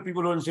remarkable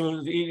people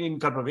in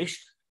Kalpavriksha.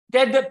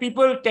 Then the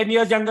people 10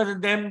 years younger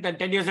than them, then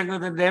 10 years younger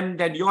than them,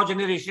 then your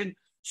generation.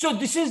 So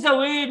this is the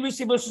way in which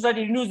civil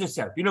society renews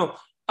itself,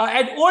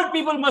 and old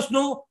people must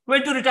know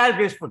when to retire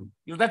gracefully.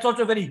 That's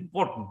also very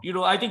important.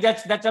 I think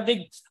that's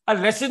something, a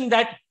lesson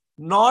that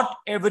not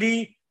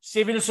every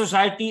civil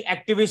society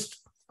activist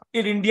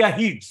in India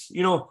heeds.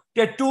 There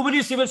are too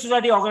many civil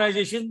society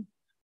organizations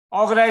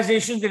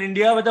in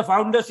India where the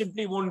founders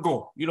simply won't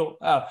go.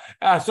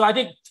 So I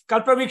think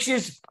Kalpavriksha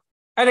is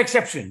an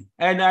exception,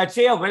 and I'd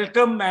say a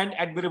welcome and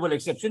admirable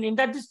exception in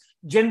that this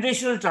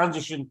generational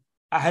transition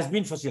has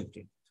been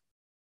facilitated.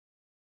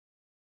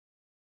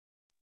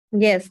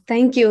 Yes,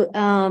 thank you,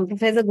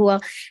 Professor Guha.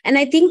 And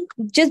I think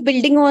just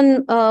building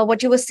on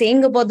what you were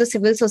saying about the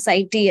civil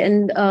society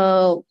and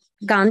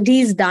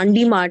Gandhi's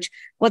Dandi March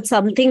was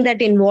something that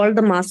involved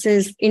the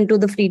masses into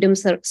the freedom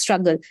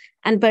struggle.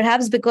 And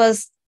perhaps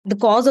because the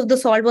cause of the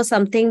salt was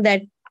something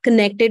that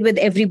connected with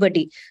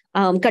everybody,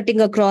 cutting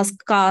across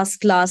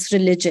caste, class,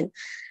 religion.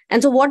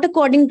 And so what,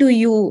 according to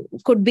you,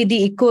 could be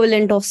the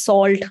equivalent of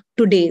salt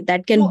today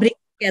that can bring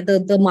together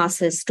the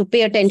masses to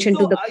pay attention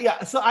to the...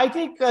 So I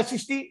think,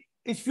 Srishti,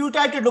 it's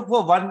futile to look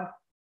for one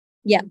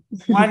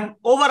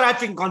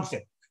overarching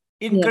concept.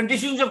 In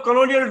conditions of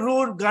colonial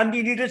rule,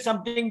 Gandhi needed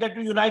something that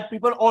will unite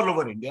people all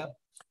over India.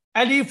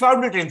 And he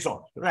found it in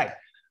salt, right?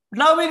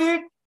 Now we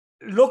need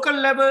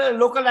local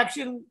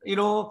action,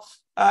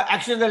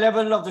 action at the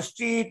level of the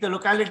street, the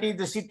locality,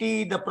 the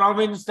city, the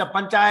province, the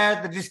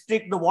panchayat, the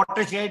district, the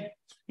watershed.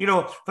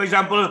 For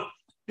example,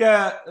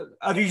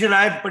 a region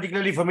I'm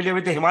particularly familiar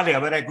with, the Himalaya,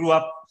 where I grew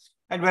up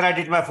and where I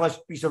did my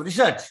first piece of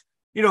research.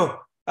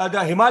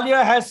 The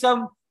Himalaya has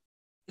some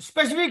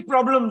specific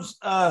problems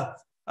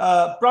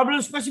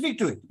problems specific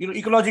to it,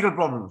 ecological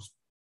problems,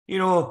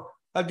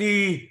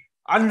 the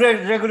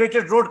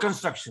unregulated road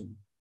construction,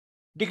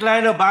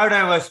 decline of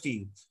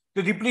biodiversity,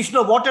 the depletion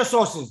of water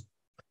sources,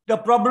 the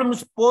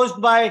problems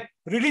posed by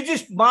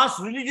mass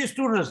religious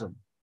tourism,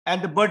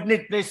 and the burden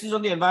it places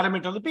on the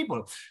environment of the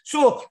people.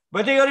 So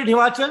whether you're in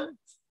Himachal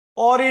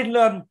or in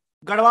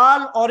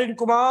Garhwal or in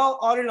Kumaon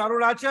or in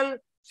Arunachal,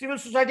 civil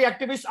society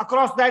activists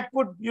across that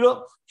could,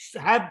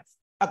 have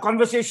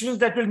conversations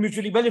that will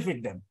mutually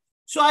benefit them.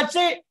 So I'd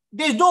say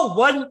there's no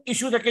one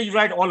issue that can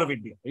unite all of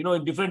India.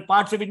 In different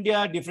parts of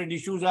India, different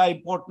issues are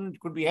important.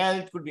 Could be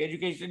health, could be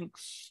education,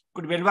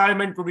 could be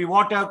environment, could be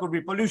water, could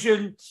be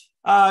pollution,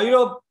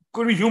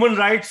 could be human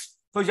rights.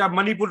 For example,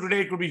 Manipur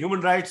today, it could be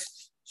human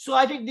rights. So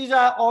I think these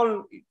are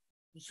all,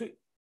 so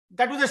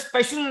that was a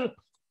special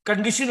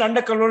condition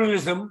under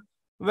colonialism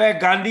where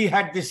Gandhi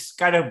had this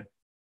kind of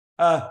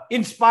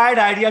inspired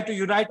idea to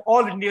unite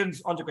all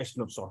Indians on the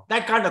question of salt.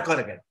 That can't occur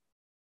again.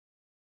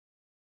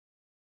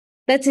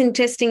 That's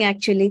interesting,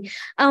 actually.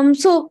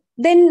 So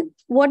then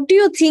what do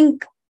you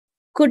think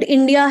could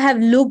India have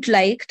looked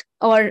like,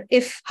 or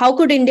how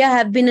could India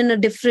have been in a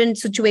different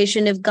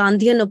situation if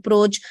Gandhian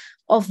approach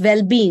of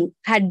well-being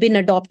had been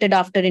adopted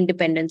after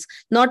independence,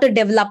 not a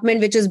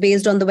development which is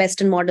based on the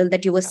Western model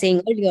that you were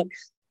saying earlier?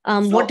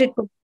 What it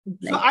could look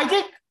like? So I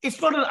think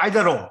it's not an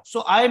either or.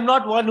 So I am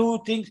not one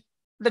who thinks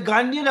the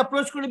Gandhian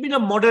approach could have been a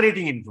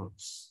moderating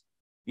influence.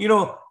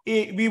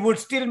 We would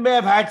still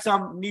may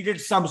have needed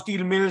some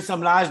steel mills,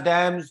 some large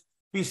dams.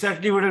 We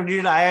certainly would have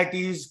needed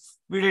IITs.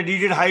 We would have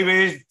needed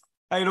highways,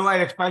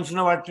 an expansion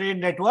of our train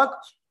network.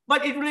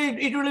 But it would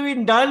have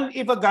been done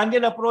if a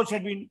Gandhian approach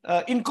had been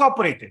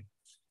incorporated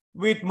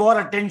with more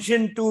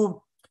attention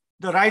to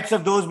the rights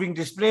of those being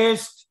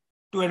displaced,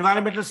 to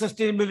environmental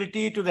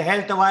sustainability, to the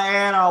health of our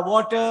air, our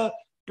water,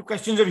 to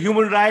questions of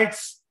human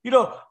rights.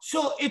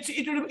 So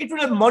it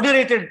would have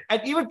moderated.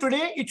 And even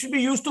today, it should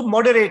be used to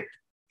moderate.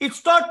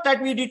 It's not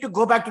that we need to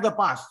go back to the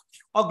past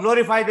or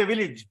glorify the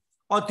village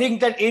or think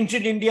that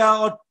ancient India,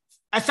 or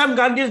as some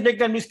Gandhians make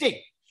that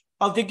mistake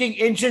of thinking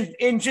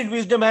ancient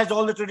wisdom has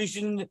all the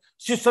tradition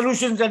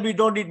solutions and we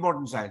don't need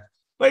modern science.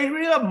 But it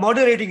will have a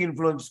moderating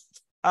influence.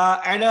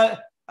 It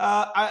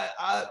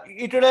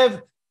would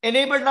have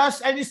enabled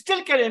us, and it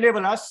still can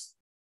enable us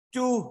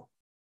to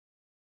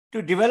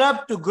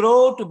develop, to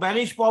grow, to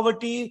banish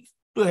poverty,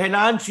 to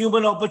enhance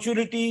human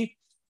opportunity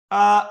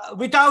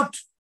without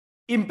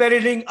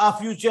imperiling our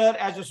future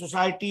as a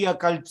society, a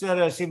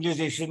culture, a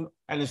civilization,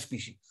 and a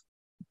species.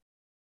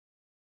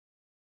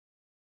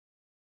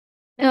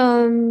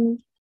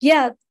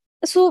 Yeah.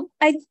 So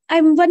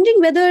I'm wondering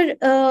whether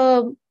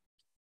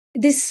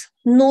this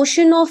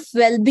notion of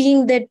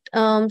well-being that,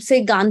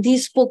 say, Gandhi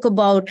spoke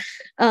about,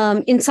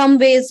 in some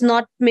ways,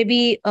 not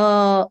maybe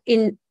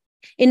in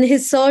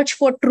his search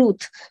for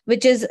truth,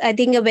 which is, I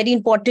think, a very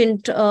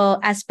important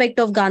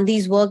aspect of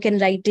Gandhi's work and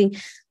writing.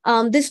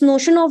 This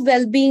notion of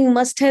well-being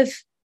must have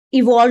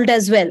evolved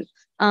as well.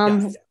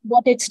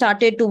 What it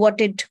started to what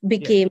it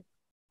became.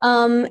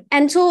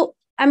 And so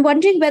I'm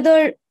wondering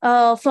whether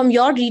from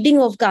your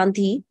reading of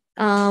Gandhi,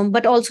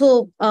 but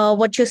also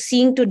what you're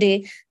seeing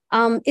today,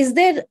 is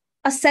there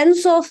a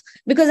sense of,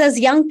 because as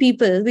young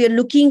people, we are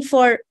looking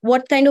for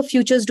what kind of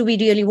futures do we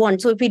really want?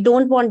 So if we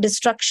don't want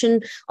destruction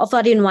of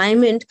our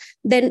environment,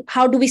 then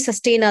how do we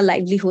sustain our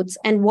livelihoods?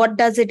 And what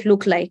does it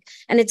look like?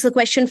 And it's a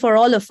question for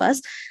all of us.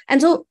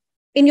 And so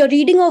in your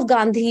reading of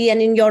Gandhi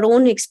and in your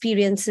own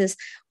experiences,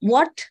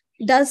 what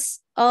does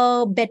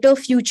a better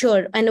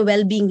future and a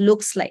well-being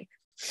looks like?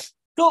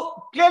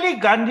 So clearly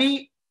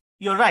Gandhi,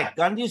 you're right,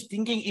 Gandhi's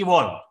thinking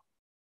evolved.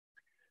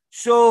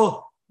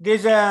 So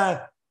there's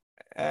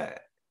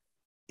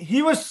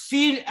he was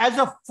seen as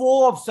a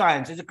foe of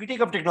science, as a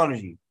critic of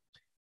technology.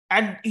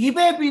 And he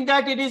may have been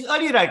that in his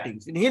early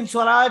writings. In Hind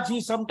Swaraj,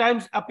 he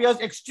sometimes appears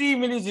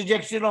extreme in his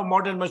rejection of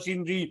modern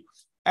machinery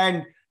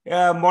and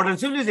modern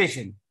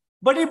civilization.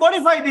 But he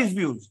modified these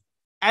views.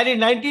 And in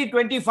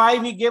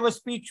 1925, he gave a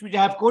speech, which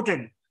I have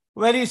quoted,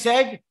 where he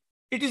said,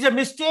 "It is a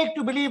mistake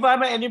to believe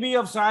I'm an enemy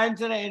of science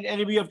and an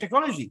enemy of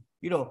technology.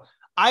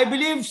 I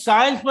believe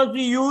science must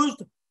be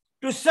used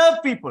to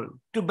serve people,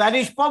 to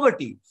banish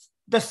poverty.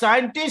 The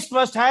scientist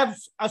must have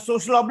a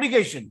social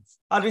obligation,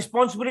 a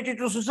responsibility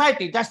to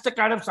society. That's the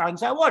kind of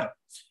science I want."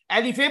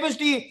 And he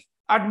famously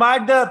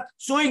admired the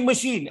sewing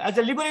machine as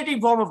a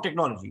liberating form of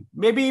technology,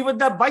 maybe even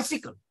the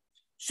bicycle.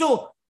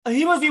 So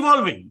he was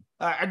evolving,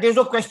 and there's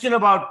no question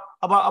about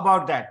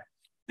that.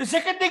 The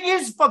second thing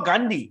is, for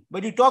Gandhi,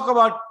 when you talk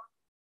about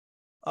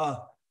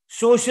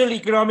social,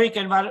 economic,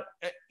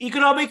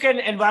 and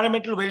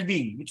environmental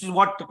well-being, which is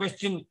what the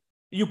question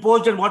you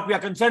posed and what we are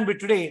concerned with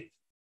today,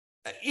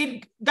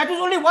 that is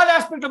only one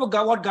aspect of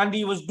what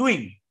Gandhi was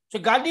doing. So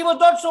Gandhi was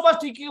not so much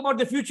thinking about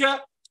the future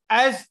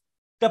as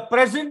the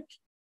present,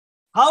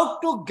 how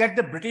to get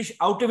the British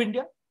out of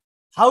India,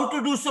 how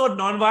to do so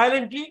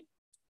non-violently,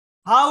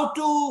 how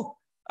to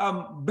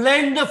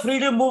blend the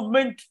freedom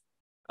movement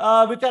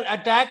with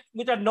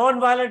a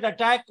non-violent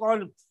attack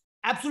on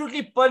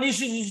absolutely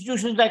pernicious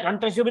institutions like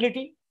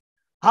untouchability,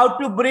 how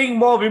to bring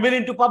more women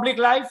into public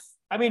life,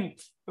 I mean,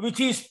 which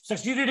he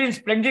succeeded in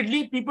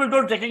splendidly, people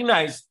don't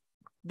recognize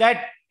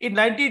that in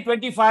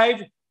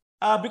 1925,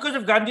 because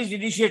of Gandhi's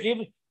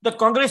initiative, the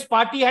Congress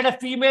party had a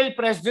female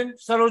president,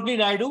 Sarojini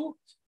Naidu,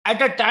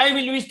 at a time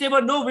in which there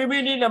were no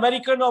women in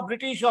American or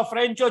British or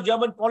French or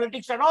German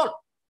politics at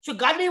all. So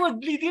Gandhi was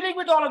dealing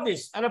with all of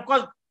this. And of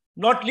course,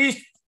 not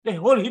least the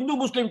whole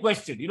Hindu-Muslim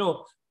question,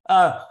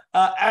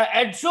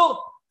 and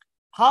so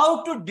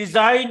how to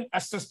design a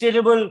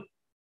sustainable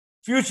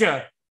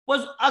future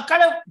was a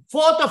kind of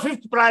fourth or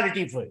fifth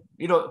priority for him.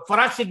 For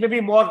us, it may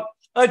be more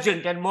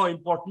urgent and more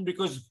important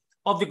because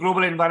of the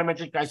global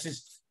environmental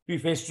crisis we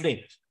face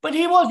today. But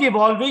he was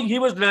evolving, he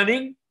was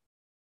learning.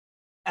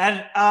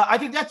 And I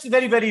think that's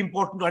very, very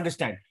important to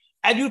understand.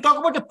 And you talk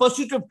about the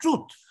pursuit of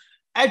truth.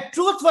 And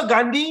truth for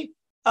Gandhi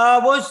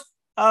was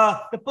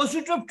the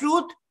pursuit of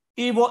truth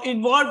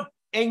involved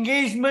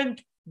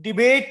engagement,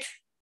 debate,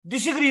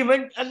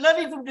 disagreement, and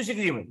learning from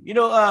disagreement. He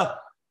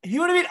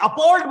would have been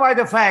appalled by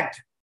the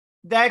fact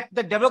that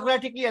the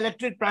democratically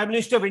elected Prime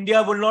Minister of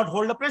India will not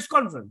hold a press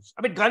conference.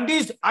 I mean,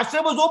 Gandhi's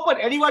ashram was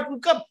open. Anyone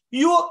could come.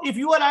 If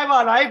you and I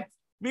were alive,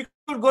 we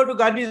could go to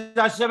Gandhi's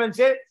ashram and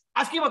say,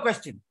 ask him a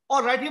question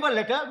or write him a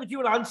letter, which he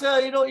would answer,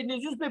 in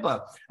his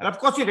newspaper. And of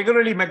course, he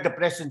regularly met the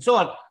press and so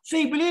on. So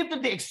he believed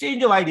that the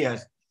exchange of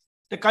ideas,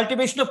 the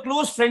cultivation of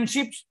close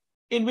friendships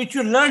in which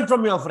you learn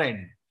from your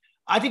friend.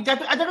 I think that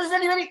was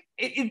very, very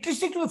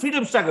interesting to the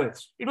freedom struggle.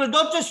 It was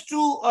not just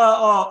true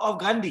of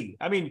Gandhi.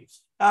 I mean,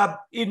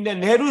 in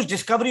Nehru's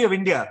Discovery of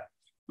India,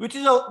 which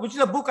is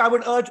a book I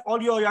would urge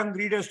all your young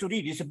readers to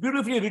read. It's a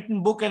beautifully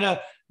written book and a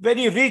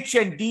very rich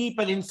and deep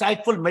and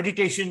insightful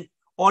meditation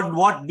on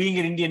what being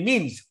an Indian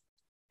means.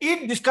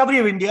 In Discovery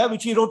of India,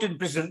 which he wrote in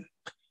prison,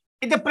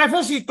 in the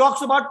preface, he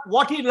talks about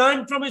what he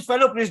learned from his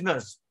fellow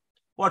prisoners.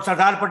 What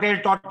Sardar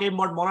Patel taught him,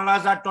 what Maulana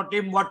Azad taught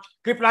him, what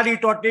Kriplani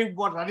taught him,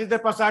 what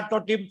Rajendra Prasad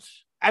taught him,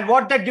 and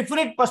what the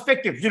different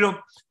perspectives.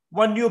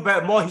 One knew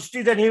more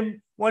history than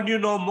him, one knew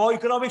more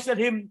economics than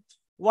him,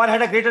 one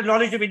had a greater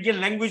knowledge of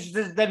Indian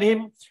languages than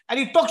him, and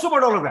he talks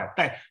about all of that.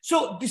 Right?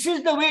 So this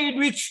is the way in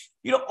which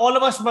all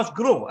of us must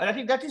grow, and I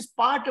think that is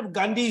part of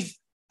Gandhi's.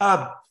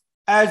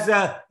 As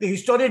the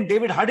historian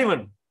David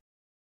Hardiman,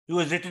 who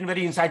has written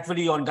very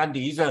insightfully on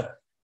Gandhi, he's a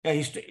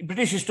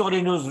British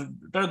historian who's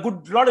done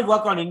a lot of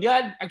work on India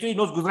and actually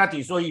knows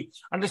Gujarati, so he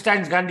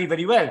understands Gandhi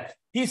very well.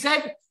 He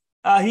said,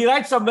 he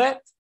writes somewhere,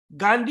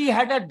 Gandhi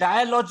had a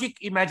dialogic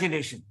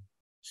imagination.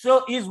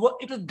 So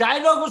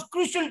dialogue was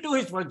crucial to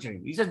his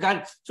functioning. He says,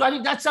 so I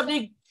think that's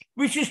something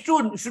which is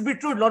true, should be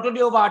true not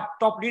only of our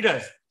top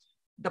leaders,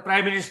 the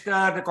Prime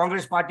Minister, the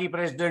Congress Party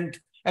President,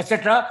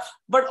 etc.,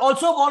 but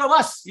also of all of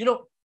us,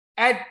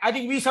 And I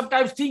think we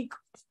sometimes think,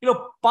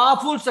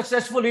 powerful,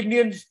 successful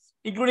Indians,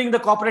 including the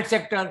corporate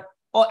sector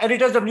or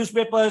editors of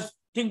newspapers,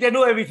 think they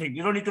know everything.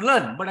 You don't need to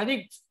learn. But I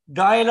think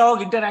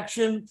dialogue,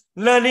 interaction,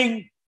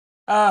 learning,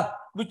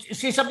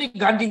 which is something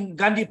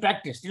Gandhi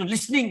practiced.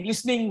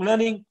 Listening,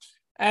 learning,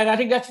 and I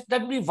think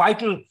that would be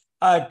vital.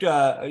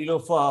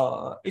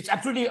 It's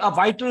absolutely a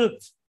vital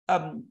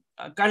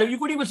kind of, you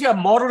could even say, a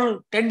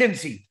moral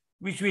tendency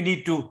which we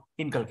need to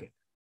inculcate.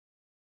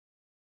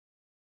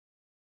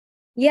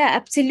 Yeah,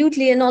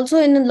 absolutely. And also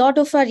in a lot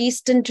of our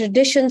Eastern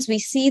traditions, we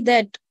see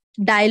that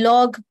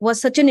dialogue was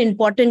such an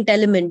important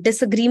element.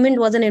 Disagreement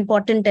was an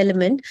important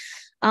element.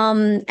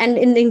 And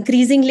in the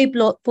increasingly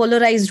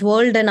polarized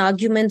world and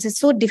arguments, it's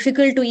so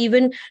difficult to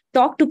even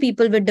talk to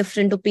people with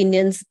different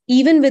opinions.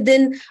 Even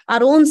within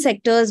our own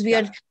sectors, we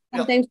are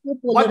sometimes so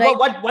polarized.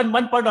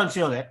 One point on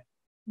that.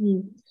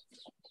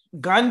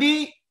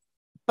 Gandhi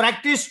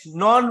practiced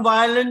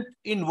non-violence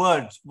in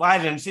words,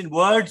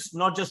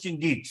 not just in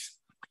deeds.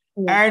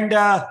 And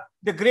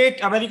the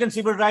great American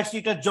civil rights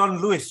leader,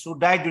 John Lewis, who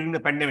died during the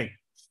pandemic,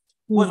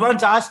 was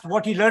once asked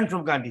what he learned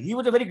from Gandhi. He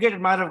was a very great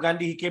admirer of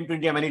Gandhi. He came to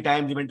India many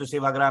times. He went to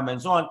Sevagram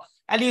and so on.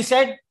 And he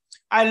said,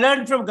 I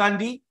learned from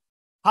Gandhi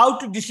how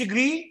to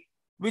disagree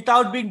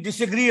without being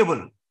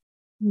disagreeable.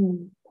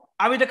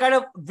 I mean, the kind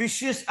of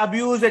vicious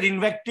abuse and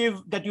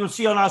invective that you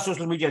see on our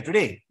social media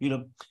today,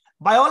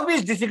 by all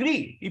means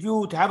disagree. If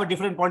you have a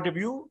different point of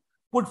view,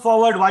 put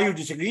forward why you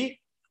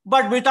disagree,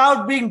 but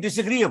without being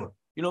disagreeable,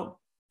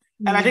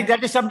 And I think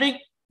that is something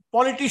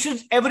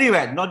politicians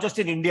everywhere, not just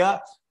in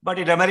India, but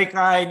in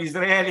America, in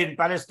Israel, in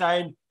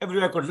Palestine,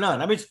 everywhere could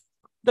learn. I mean,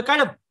 the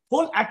kind of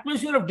whole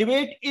atmosphere of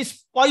debate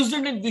is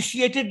poisoned and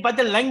vitiated by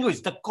the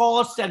language, the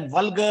coarse and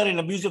vulgar and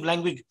abusive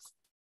language.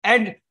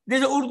 And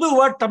there's an Urdu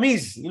word,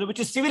 tamiz, which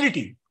is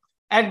civility.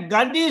 And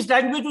Gandhi's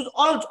language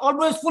was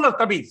always full of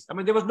tamiz. I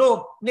mean, there was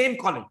no name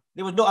calling.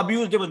 There was no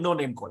abuse. There was no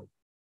name calling.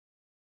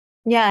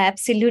 Yeah,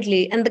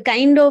 absolutely. And the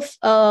kind of,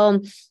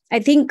 I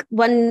think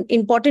one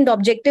important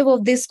objective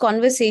of this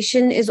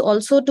conversation is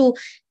also to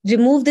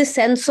remove this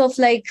sense of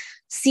like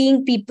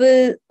seeing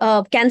people,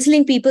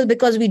 canceling people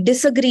because we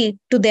disagree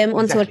to them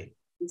on certain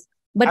things.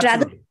 But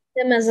rather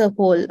them as a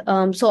whole.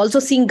 So also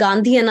seeing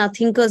Gandhi and our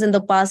thinkers in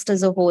the past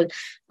as a whole,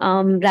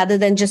 rather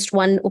than just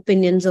one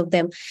opinions of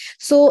them.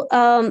 So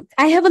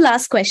I have a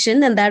last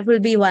question, and that will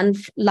be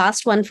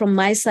last one from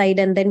my side,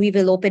 and then we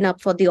will open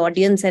up for the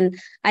audience. And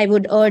I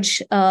would urge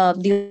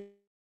the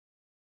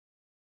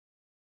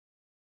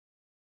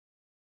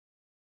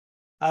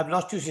I've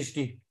lost you,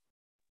 Srishti.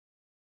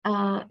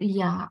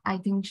 Yeah, I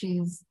think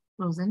she's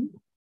frozen.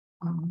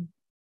 I've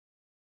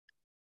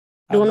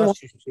don't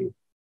lost you, Srishti.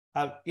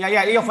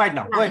 Yeah, you're fine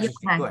now. Go ahead, You're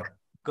Srishti. back.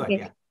 Go ahead. Okay.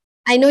 Yeah.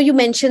 I know you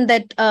mentioned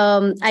that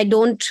I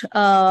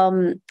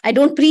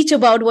don't preach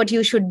about what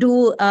you should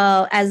do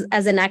as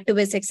an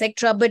activist,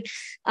 etc. But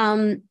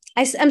I'm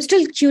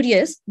still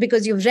curious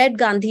because you've read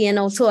Gandhi and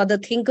also other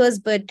thinkers,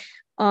 but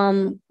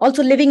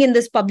also living in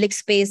this public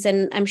space,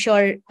 and I'm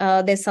sure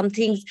there's some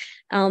things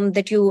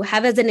that you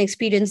have as an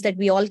experience that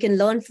we all can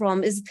learn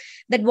from. Is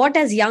that what,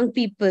 as young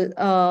people,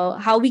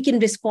 how we can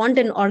respond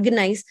and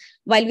organize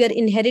while we are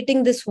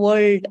inheriting this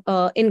world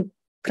in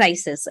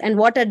crisis, and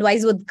what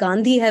advice would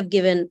Gandhi have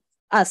given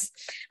us?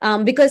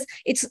 Because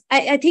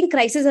I think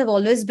crises have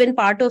always been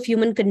part of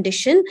human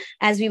condition,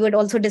 as we were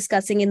also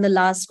discussing in the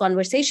last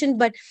conversation,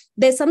 but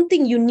there's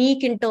something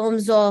unique in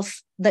terms of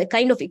the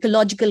kind of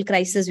ecological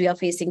crisis we are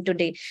facing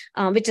today,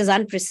 which is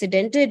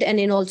unprecedented,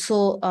 and in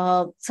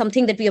also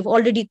something that we have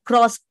already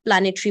crossed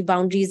planetary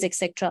boundaries,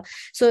 etc.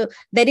 So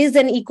there is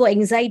an eco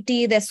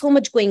anxiety, there's so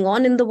much going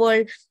on in the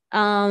world.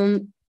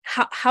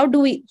 How do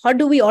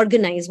we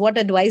organize? What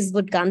advice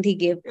would Gandhi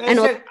give? I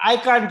said, I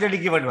can't really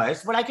give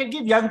advice, but I can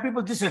give young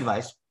people this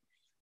advice.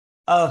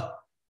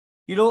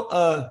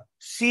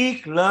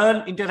 Seek,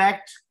 learn,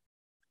 interact.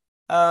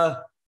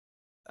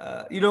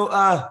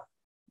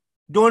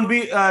 Don't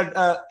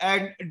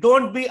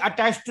be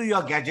attached to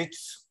your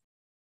gadgets.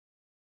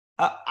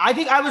 I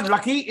think I was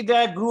lucky that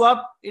I grew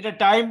up in a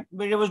time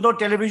when there was no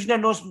television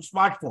and no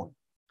smartphone.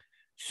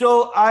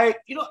 So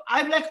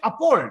I'm like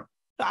appalled.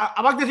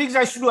 Among the things I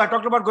used to do, I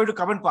talked about going to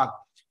Common Park.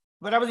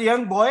 When I was a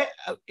young boy,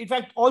 in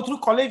fact, all through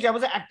college, I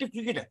was an active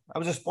cricketer. I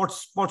was a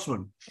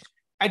sportsman.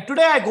 And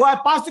today I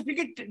pass the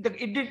cricket,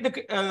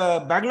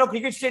 the Bangalore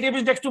Cricket Stadium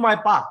is next to my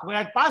park. When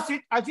I pass it,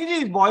 I see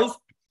these boys,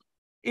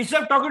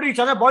 instead of talking to each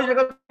other, boys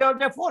are on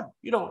their phone,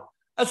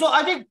 So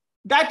I think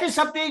that is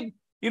something,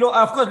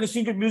 of course,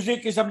 listening to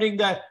music is something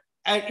that,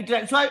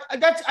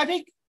 I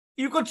think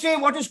you could say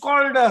what is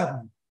called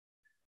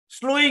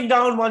slowing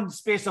down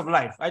one's pace of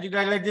life. I think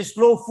like this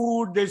slow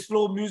food, this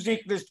slow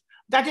music,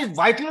 that is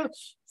vital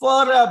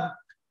for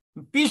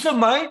peace of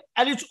mind,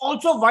 and it's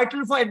also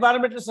vital for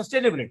environmental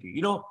sustainability.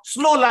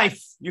 Slow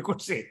life, you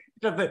could say.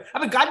 I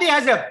mean, Gandhi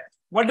has a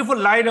wonderful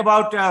line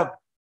about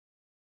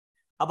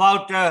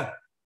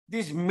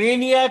this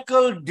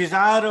maniacal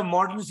desire of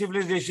modern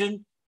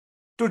civilization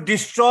to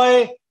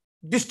destroy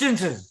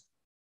distances.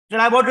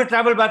 That I want to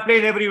travel by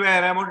plane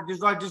everywhere. I want to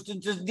destroy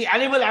distances, the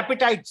animal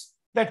appetites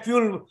that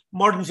fuel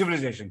modern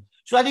civilization.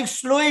 So I think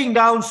slowing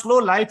down, slow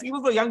life,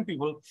 even for young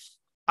people,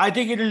 I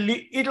think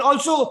it'll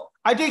also,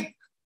 I think,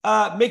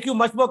 make you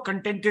much more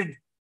contented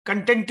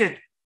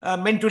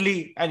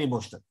mentally and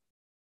emotionally.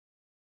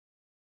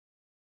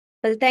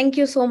 Well, thank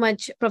you so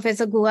much,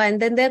 Professor Guha.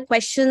 And then there are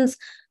questions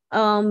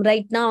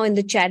right now in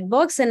the chat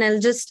box, and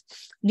I'll just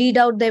read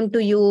out them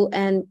to you,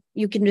 and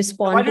you can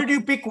respond. Why don't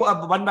you pick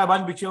one by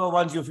one, whichever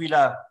ones you feel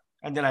are,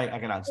 and then I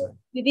can answer.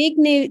 Vivek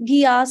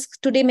Negi asks,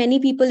 today many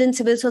people in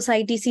civil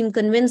society seem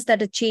convinced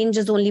that a change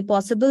is only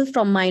possible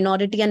from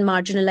minority and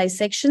marginalized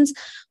sections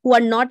who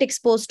are not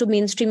exposed to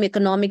mainstream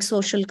economic,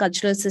 social,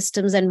 cultural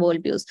systems and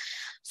worldviews.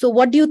 So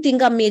what do you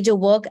think are major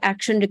work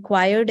action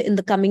required in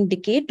the coming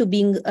decade to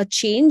being a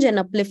change and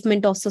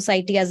upliftment of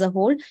society as a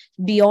whole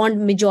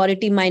beyond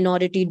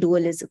majority-minority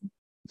dualism?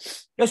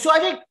 Yeah, so I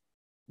think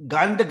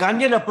the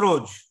Gandhian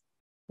approach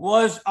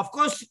was, of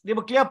course, there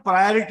were clear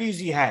priorities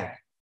he had.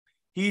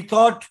 He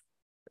thought,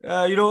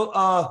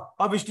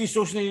 obviously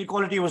social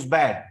inequality was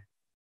bad.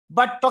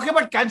 But talking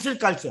about cancel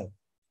culture,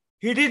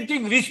 he didn't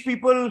think rich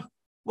people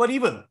were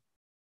evil,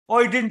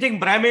 or he didn't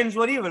think Brahmins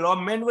were evil, or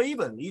men were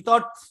evil. He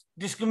thought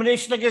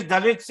discrimination against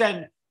Dalits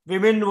and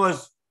women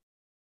was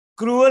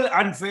cruel,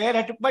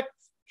 unfair, but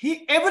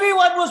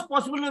everyone was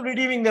possible of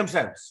redeeming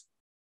themselves.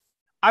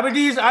 I mean,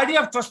 his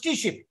idea of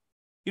trusteeship,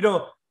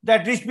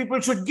 that rich people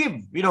should give,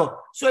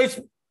 so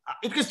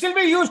it can still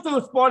be used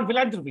to spawn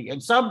philanthropy.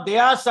 And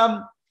there are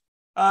some,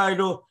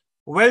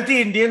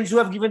 wealthy Indians who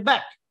have given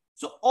back.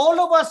 So all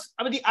of us,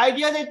 I mean, the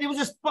idea that there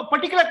was a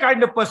particular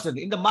kind of person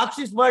in the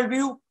Marxist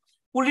worldview,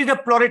 only the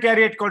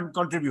proletariat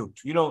contribute.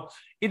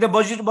 In the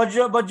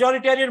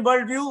majoritarian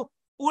worldview,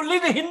 only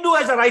the Hindu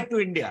has a right to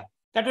India.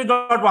 That is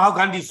not how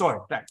Gandhi saw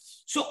it. Right?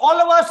 So all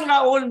of us in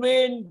our own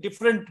way, in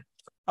different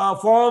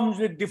forms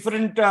with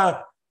different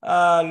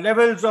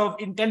levels of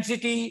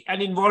intensity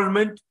and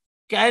involvement,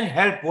 can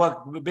help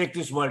make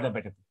this world a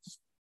better place.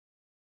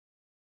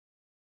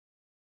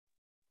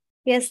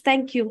 Yes,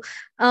 thank you.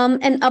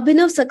 And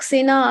Abhinav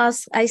Saxena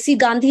asks, I see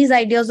Gandhi's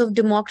ideas of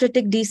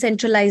democratic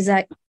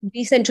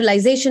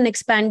decentralization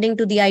expanding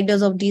to the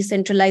ideas of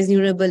decentralized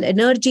renewable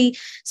energy,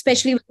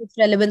 especially with its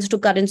relevance to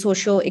current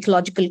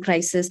socio-ecological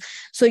crisis.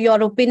 So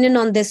your opinion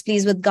on this,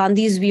 please, with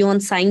Gandhi's view on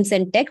science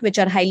and tech, which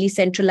are highly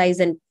centralized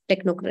and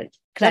technocratic.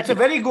 That's a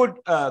very good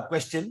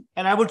question.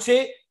 And I would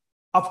say,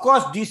 of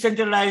course,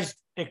 decentralized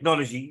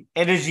technology,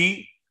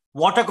 energy,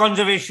 water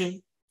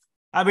conservation.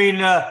 I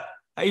mean,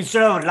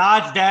 instead of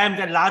large dams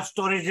and large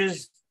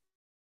storages,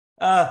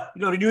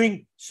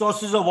 renewing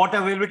sources of water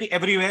availability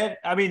everywhere.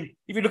 I mean,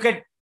 if you look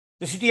at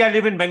the city I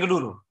live in,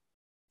 Bengaluru,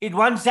 it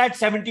once had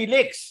 70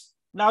 lakes.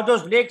 Now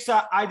those lakes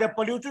are either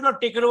polluted or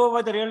taken over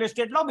by the real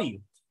estate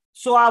lobby.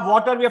 So our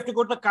water, we have to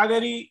go to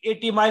Kaveri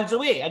 80 miles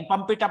away and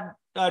pump it up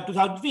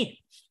 2,000 feet.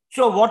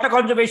 So water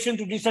conservation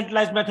through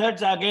decentralized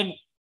methods, again,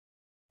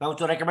 I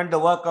would recommend the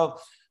work of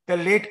the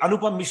late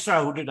Anupam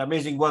Mishra, who did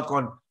amazing work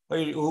on,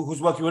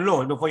 whose work you will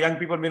know. For young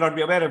people may not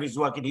be aware of his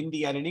work in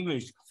Hindi and in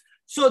English.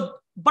 So,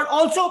 but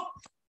also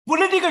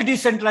political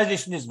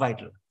decentralization is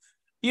vital.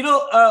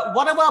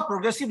 One of our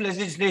progressive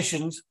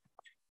legislations is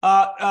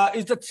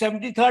the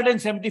 73rd and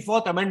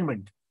 74th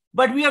Amendment.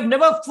 But we have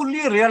never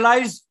fully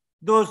realized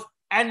those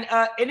and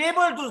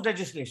enabled those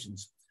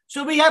legislations.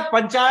 So we have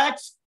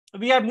panchayats,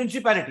 we have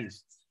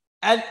municipalities.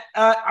 And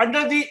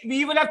we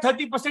even have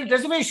 30%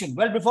 reservation,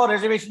 well before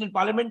reservation in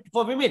parliament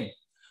for women.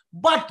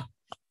 But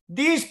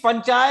these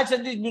panchayats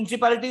and these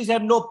municipalities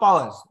have no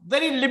powers,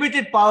 very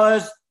limited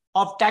powers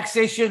of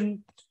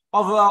taxation,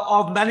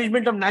 of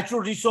management of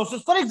natural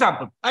resources. For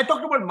example, I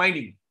talked about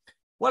mining.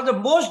 One of the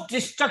most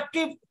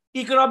destructive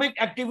economic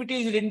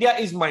activities in India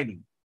is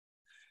mining.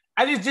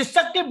 And it's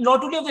destructive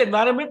not only of the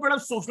environment, but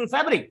of social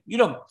fabric.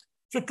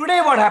 So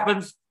today what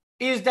happens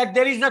is that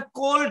there is a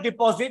coal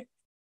deposit.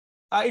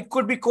 It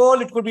could be coal,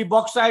 it could be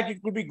bauxite,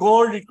 it could be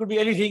gold, it could be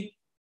anything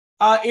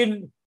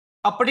in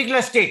a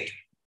particular state.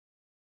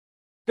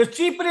 The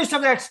chief minister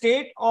of that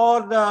state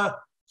or the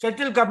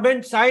central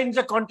government signs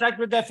a contract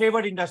with their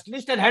favored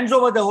industrialist and hands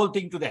over the whole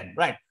thing to them,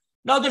 right?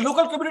 Now the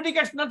local community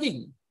gets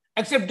nothing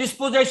except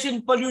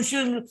dispossession,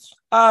 pollution,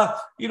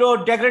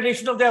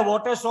 degradation of their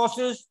water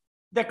sources,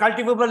 their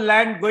cultivable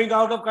land going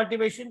out of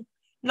cultivation.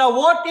 Now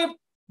what if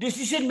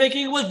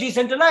decision-making was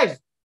decentralized?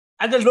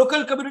 And the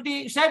local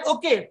community said,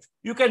 okay,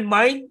 you can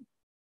mine,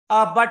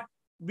 but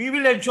we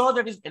will ensure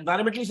that it's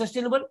environmentally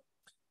sustainable.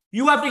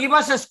 You have to give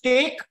us a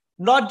stake,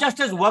 not just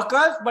as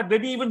workers, but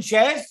maybe even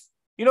shares.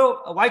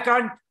 Why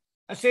can't,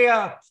 say,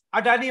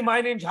 Adani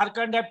mine in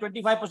Jharkhand have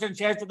 25%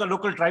 shares to the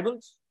local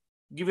tribals?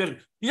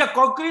 These are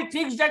concrete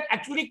things that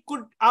actually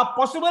are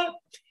possible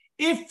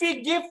if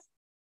we give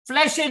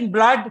flesh and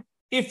blood,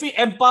 if we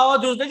empower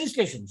those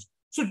legislations.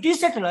 So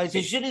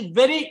decentralization is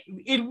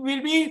it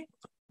will be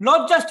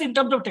not just in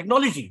terms of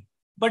technology,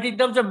 but in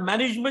terms of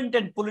management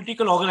and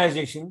political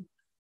organization.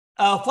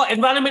 For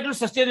environmental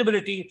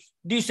sustainability,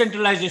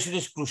 decentralization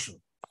is crucial.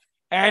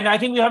 And I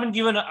think we haven't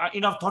given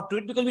enough thought to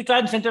it because we try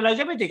and centralize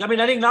everything. I mean,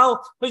 I think now,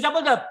 for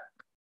example,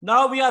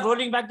 now we are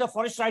rolling back the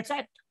Forest Rights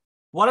Act.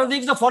 One of the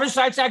things the Forest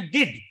Rights Act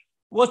did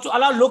was to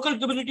allow local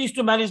communities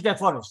to manage their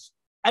forests.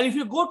 And if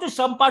you go to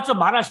some parts of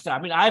Maharashtra,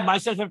 I mean, I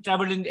myself have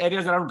traveled in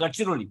areas around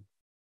Gadchiroli,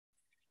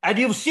 and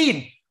you've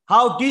seen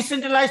how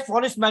decentralized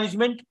forest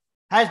management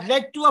has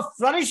led to a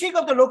flourishing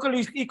of the local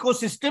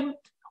ecosystem,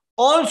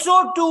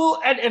 also to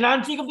an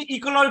enhancing of the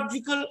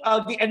ecological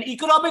and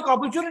economic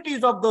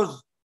opportunities of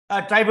those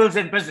tribals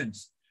and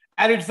peasants.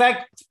 And in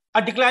fact,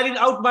 a declining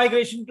out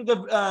migration to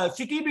the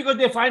city because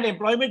they find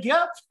employment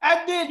here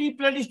and they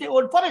replenish their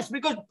own forests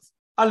because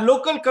a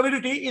local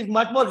community is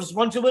much more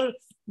responsible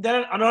than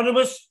an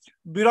anonymous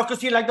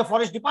bureaucracy like the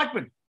forest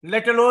department,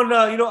 let alone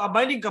a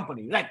mining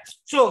company, right?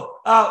 So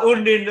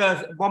owned in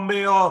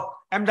Bombay or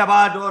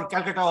Ahmedabad or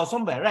Calcutta or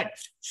somewhere, right?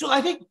 So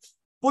I think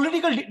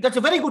that's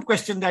a very good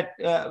question that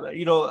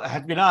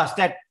has been asked,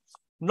 that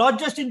not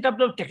just in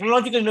terms of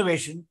technological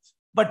innovation,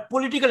 but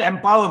political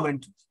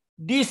empowerment,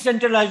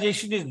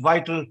 decentralization is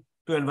vital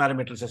to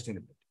environmental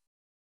sustainability.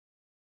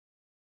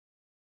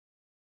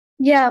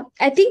 Yeah,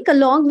 I think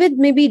along with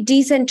maybe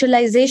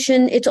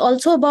decentralization, it's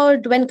also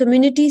about when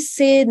communities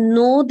say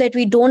no, that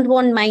we don't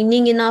want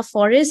mining in our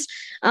forest,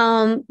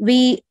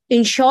 we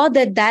ensure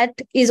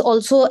that is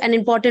also an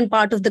important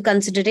part of the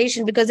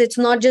consideration, because it's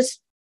not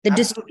just the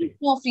distribution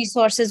of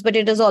resources, but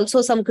it is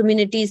also some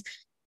communities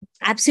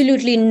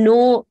absolutely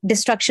no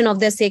destruction of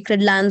their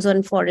sacred lands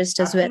and forest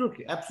as well.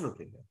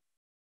 Absolutely.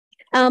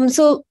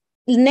 So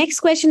next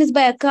question is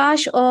by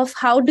Akash of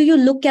how do you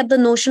look at the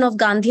notion of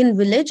Gandhian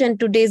village and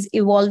today's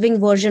evolving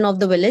version of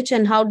the village,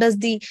 and how does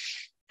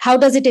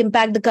it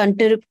impact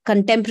the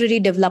contemporary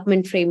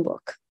development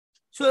framework?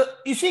 So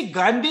you see,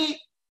 Gandhi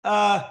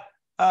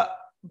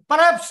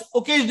perhaps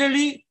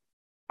occasionally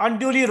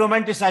unduly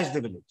romanticized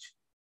the village.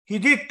 He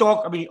did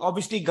talk, I mean,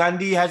 obviously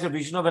Gandhi has a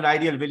vision of an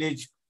ideal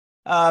village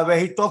where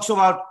he talks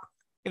about,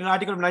 in an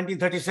article of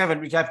 1937,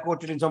 which I've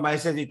quoted in some of my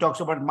essays, he talks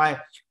about my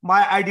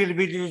ideal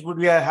village would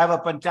be have a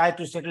panchayat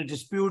to settle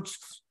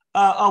disputes,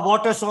 a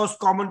water source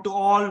common to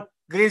all,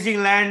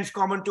 grazing lands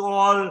common to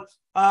all,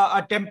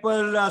 a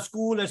temple, a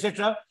school,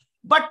 etc.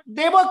 But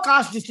there were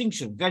caste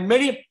distinctions, and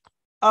many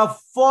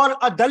for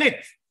a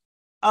Dalit,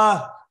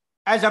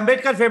 as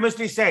Ambedkar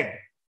famously said,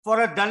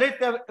 for a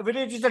Dalit, a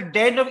village is a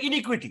den of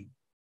iniquity,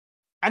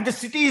 and the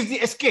city is the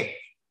escape.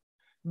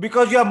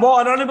 Because you are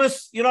more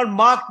anonymous, you're not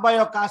marked by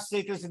your caste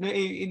status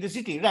in the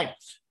city, right?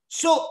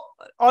 So,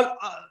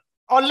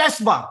 or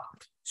less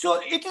marked. So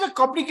it is a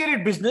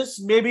complicated business,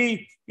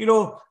 maybe,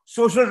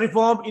 social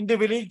reform in the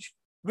village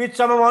with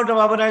some amount of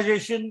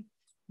urbanization,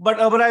 but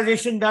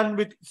urbanization done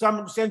with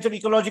some sense of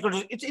ecological.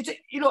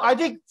 I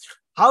think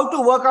how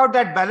to work out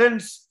that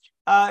balance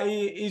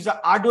is an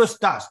arduous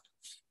task.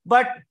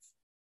 But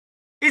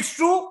it's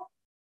true,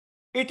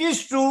 it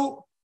is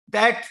true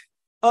that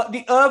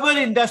the urban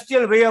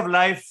industrial way of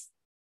life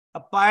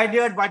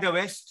pioneered by the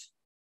West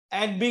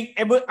and being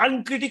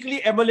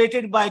uncritically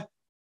emulated by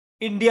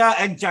India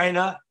and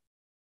China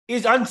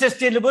is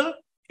unsustainable.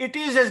 It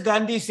is, as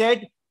Gandhi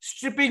said,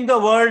 stripping the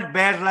world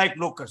bare like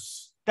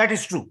locusts. That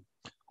is true.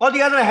 On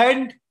the other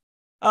hand,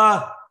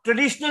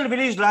 traditional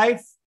village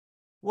life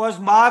was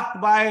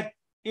marked by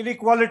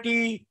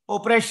inequality,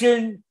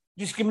 oppression,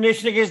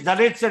 discrimination against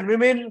Dalits and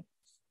women,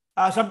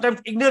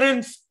 sometimes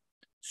ignorance,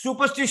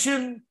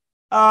 superstition,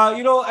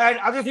 and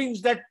other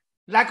things, that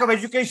lack of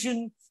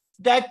education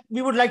that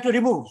we would like to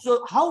remove.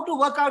 So how to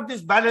work out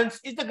this balance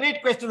is the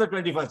great question of the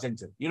 21st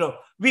century.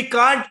 We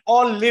can't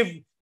all live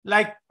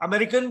like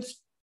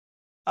Americans,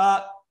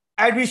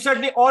 and we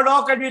certainly all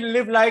nor can we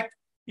live like,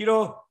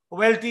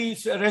 wealthy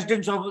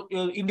residents of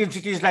Indian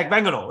cities like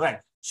Bangalore, right?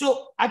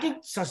 So I think,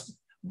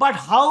 but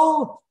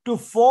how to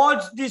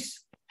forge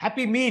this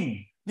happy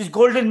mean, this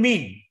golden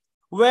mean,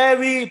 where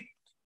we,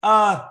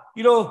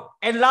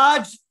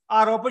 enlarge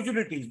our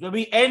opportunities, where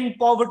we end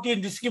poverty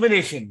and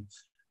discrimination,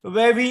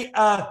 where we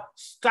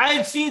try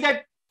and see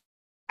that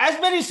as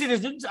many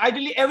citizens,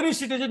 ideally every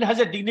citizen has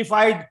a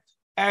dignified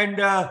and,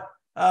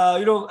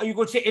 you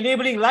could say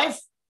enabling life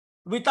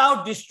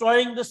without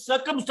destroying the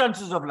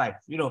circumstances of life,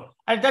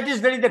 and that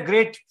is really the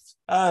great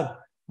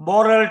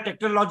moral,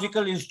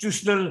 technological,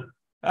 institutional,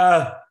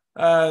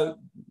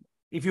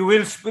 if you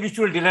will,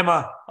 spiritual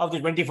dilemma of the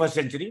 21st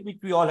century, which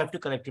we all have to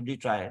collectively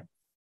try and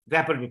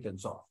grapple with and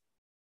solve.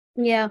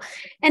 Yeah.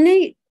 And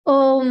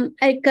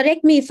I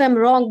correct me if I'm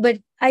wrong, but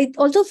I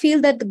also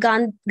feel that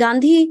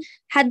Gandhi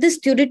had this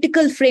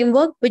theoretical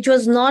framework, which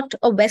was not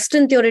a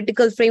Western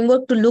theoretical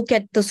framework to look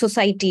at the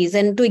societies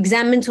and to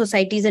examine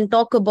societies and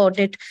talk about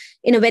it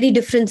in a very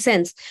different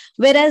sense.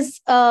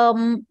 Whereas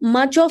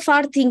much of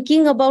our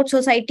thinking about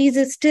societies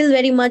is still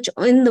very much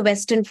in the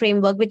Western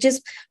framework, which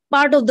is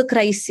part of the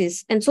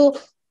crisis. And so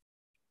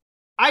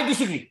I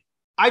disagree.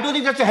 I don't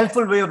think that's a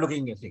helpful way of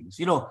looking at things.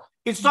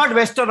 It's not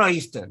Western or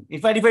Eastern. In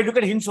fact, if I look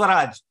at Hind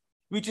Swaraj,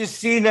 which is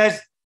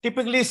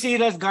typically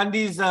seen as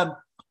Gandhi's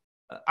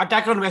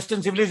attack on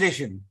Western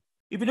civilization,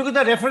 if you look at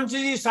the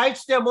references he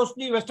cites, they are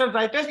mostly Western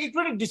writers,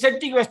 including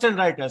dissenting Western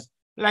writers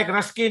like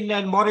Ruskin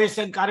and Morris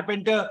and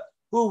Carpenter,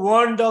 who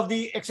warned of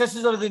the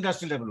excesses of the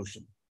Industrial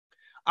Revolution.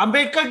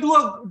 Ambedkar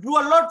drew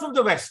a lot from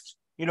the West.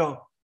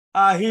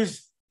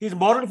 His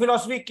moral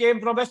philosophy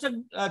came from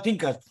Western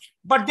thinkers.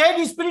 But then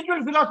his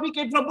spiritual philosophy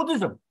came from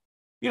Buddhism,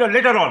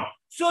 later on.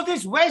 So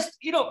this West,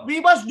 we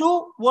must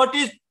do what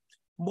is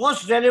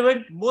most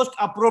relevant, most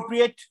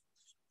appropriate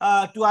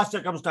to our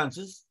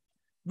circumstances.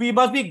 We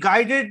must be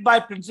guided by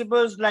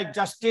principles like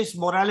justice,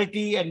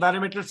 morality,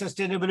 environmental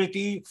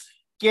sustainability,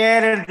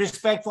 care and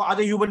respect for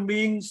other human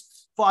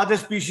beings, for other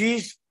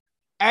species.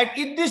 And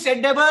in this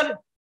endeavor,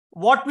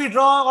 what we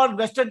draw on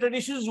Western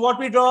traditions, what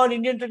we draw on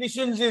Indian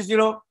traditions is,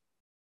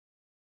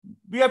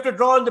 we have to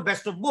draw on the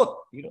best of both.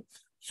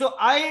 So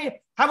I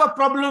have a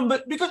problem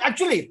because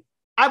actually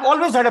I've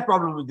always had a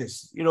problem with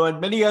this. And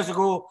many years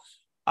ago,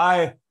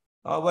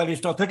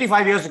 it's now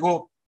 35 years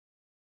ago,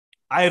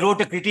 I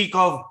wrote a critique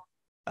of,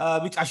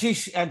 which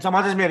Ashish and some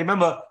others may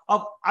remember,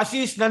 of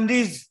Ashish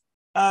Nandi's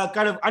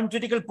kind of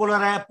uncritical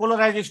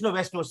polarization of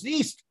West versus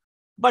East.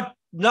 But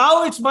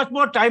now it's much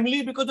more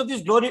timely because of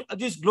this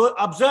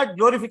absurd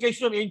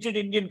glorification of ancient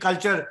Indian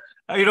culture,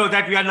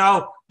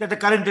 that the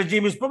current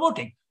regime is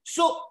promoting.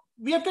 So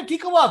we have to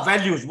think of our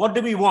values. What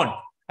do we want?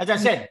 As I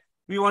said,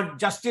 we want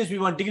justice, we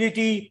want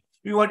dignity,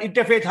 we want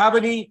interfaith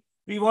harmony,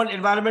 we want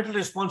environmental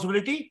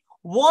responsibility.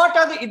 What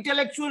are the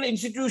intellectual,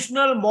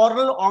 institutional,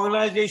 moral,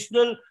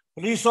 organizational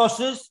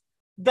resources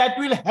that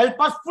will help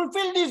us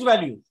fulfill these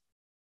values?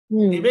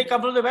 They may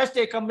come from the West,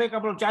 they may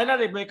come from China,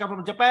 they may come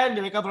from Japan,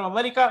 they may come from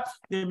America,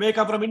 they may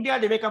come from India,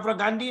 they may come from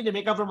Gandhi, they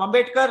may come from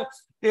Ambedkar,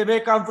 they may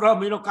come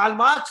from, Karl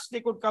Marx,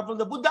 they could come from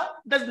the Buddha.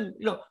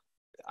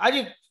 I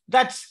think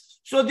that's,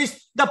 so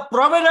the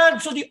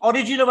provenance or the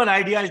origin of an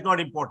idea is not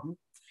important.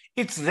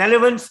 Its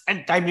relevance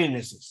and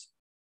timeliness is.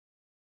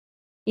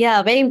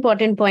 Yeah, very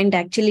important point,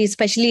 actually,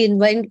 especially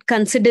when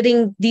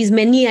considering these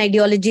many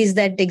ideologies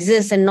that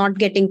exist and not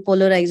getting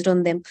polarized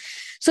on them.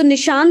 So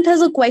Nishant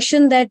has a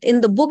question that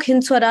in the book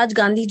Hind Swaraj,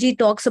 Gandhiji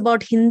talks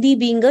about Hindi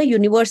being a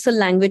universal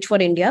language for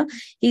India.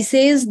 He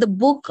says the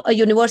book, a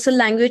universal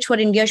language for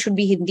India, should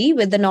be Hindi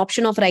with an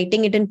option of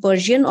writing it in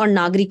Persian or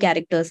Nagari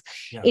characters.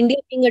 Yeah. India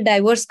being a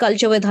diverse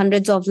culture with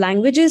hundreds of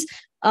languages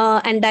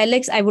and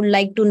dialects, I would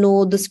like to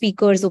know the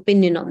speaker's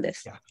opinion on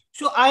this. Yeah.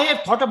 So I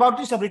have thought about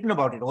this. I've written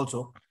about it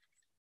also.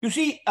 You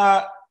see,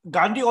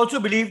 Gandhi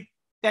also believed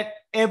that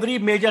every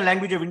major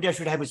language of India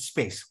should have its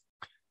space.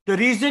 The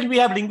reason we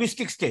have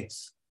linguistic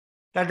states,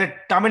 that the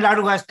Tamil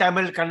Nadu has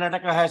Tamil,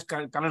 Karnataka has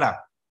Kannada,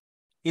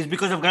 is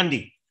because of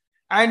Gandhi.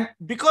 And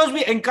because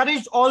we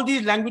encouraged all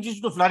these languages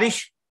to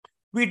flourish,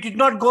 we did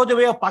not go the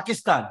way of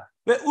Pakistan,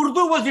 where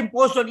Urdu was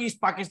imposed on East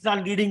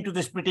Pakistan, leading to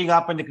the splitting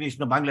up and the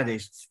creation of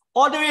Bangladesh,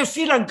 or the way of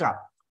Sri Lanka,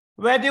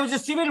 where there was a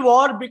civil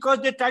war because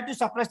they tried to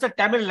suppress the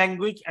Tamil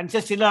language and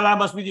said Sinhala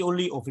must be the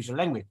only official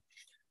language.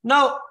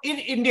 Now, in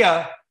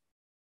India,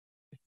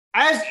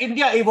 as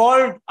India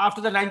evolved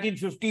after the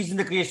 1950s in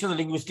the creation of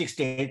the linguistic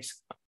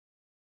states,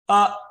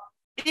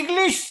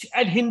 English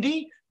and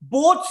Hindi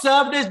both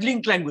served as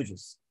linked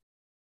languages.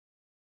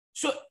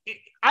 So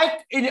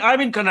I'm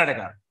in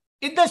Karnataka.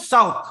 In the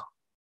south,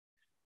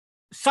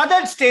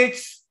 southern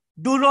states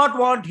do not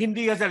want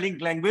Hindi as a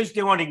linked language.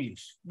 They want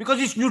English because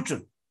it's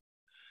neutral.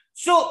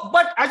 So,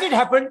 but as it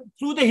happened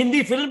through the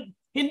Hindi film,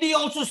 Hindi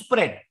also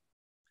spread.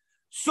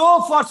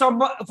 So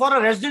for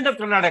a resident of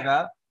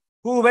Karnataka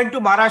who went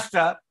to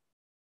Maharashtra,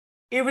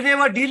 if they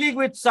were dealing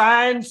with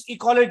science,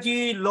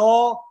 ecology,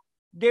 law,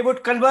 they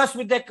would converse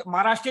with their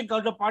Maharashtrian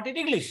counterpart in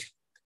English.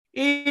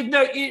 In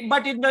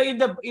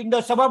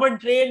the suburban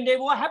train, they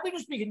were happy to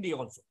speak Hindi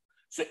also.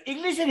 So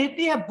English and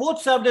Hindi have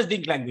both served as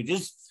linked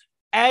languages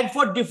and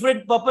for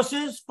different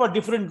purposes, for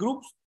different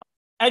groups,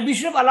 and we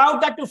should have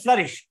allowed that to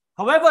flourish.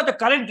 However, the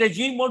current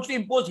regime wants to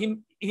impose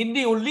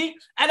Hindi only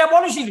and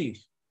abolish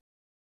English.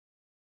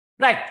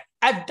 Right.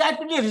 And that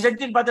will be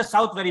resented by the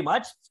South very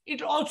much.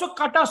 It will also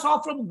cut us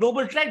off from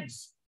global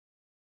trends.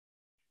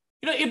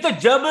 You know, if the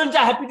Germans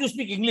are happy to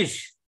speak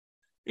English,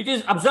 it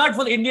is absurd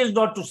for the Indians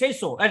not to say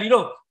so. And, you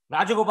know,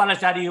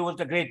 Rajagopalachari, who was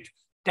the great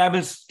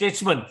Tamil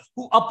statesman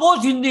who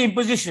opposed Hindi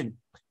imposition,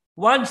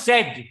 once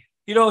said,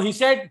 you know, he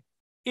said,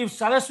 if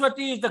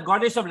Saraswati is the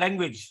goddess of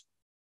language,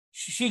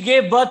 she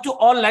gave birth to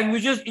all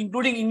languages,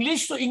 including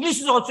English. So English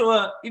is also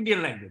an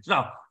Indian language.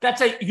 Now, that's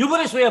a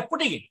humorous way of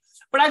putting it.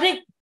 But I think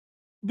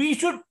we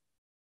should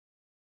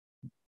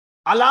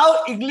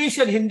allow English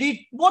and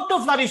Hindi both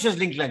to flourish as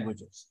linked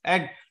languages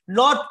and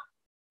not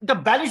the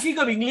banishing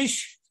of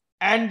English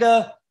and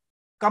the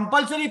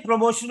compulsory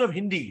promotion of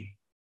Hindi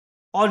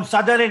on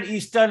southern and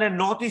eastern and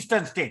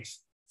northeastern states.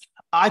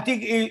 I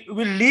think it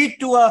will lead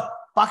to a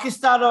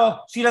Pakistan or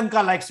Sri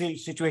Lanka-like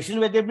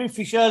situation where there will be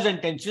fissures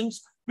and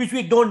tensions which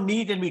we don't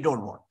need and we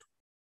don't want.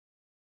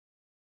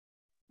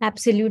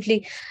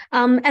 Absolutely.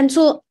 And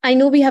so I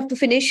know we have to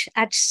finish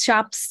at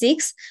sharp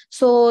 6.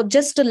 So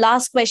just a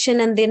last question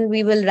and then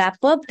we will wrap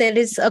up. There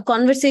is a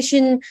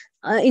conversation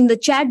in the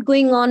chat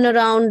going on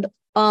around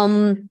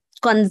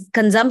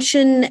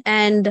consumption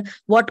and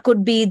what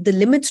could be the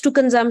limits to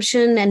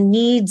consumption and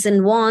needs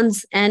and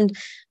wants, and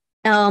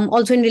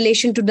also in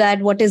relation to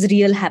that, what is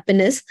real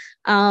happiness?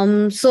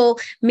 So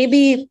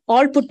maybe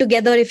all put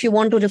together if you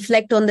want to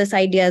reflect on this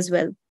idea as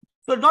well.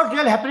 So not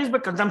real happiness,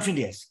 but consumption,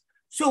 yes.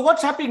 So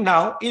what's happening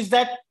now is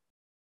that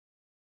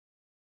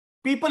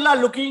people are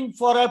looking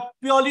for a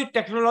purely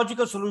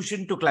technological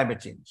solution to climate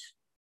change.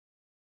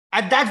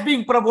 And that's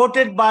being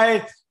promoted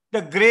by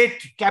the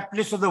great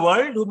capitalists of the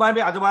world, who might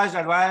be otherwise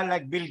admired,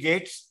 like Bill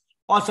Gates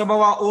or some of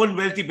our own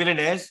wealthy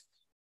billionaires,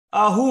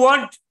 who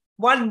want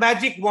one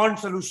magic wand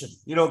solution,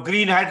 you know,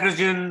 green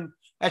hydrogen,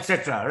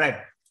 etc., right?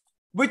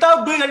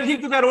 Without doing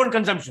anything to their own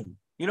consumption,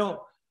 you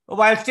know,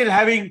 while still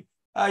having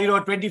a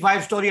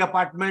 25-story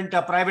apartment,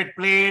 a private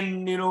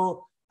plane,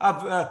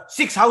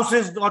 6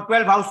 houses or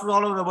 12 houses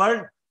all over the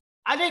world.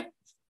 I think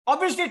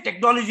obviously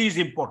technology is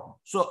important.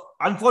 So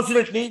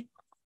unfortunately,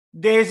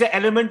 there is an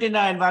element in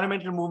our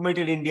environmental movement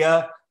in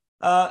India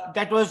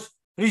that was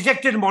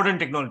rejected modern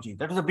technology.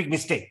 That was a big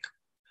mistake.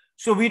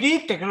 So we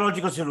need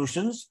technological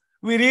solutions.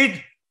 We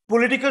need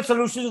political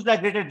solutions like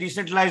greater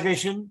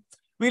decentralization.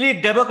 We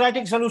need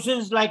democratic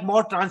solutions like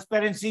more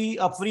transparency,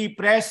 a free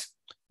press,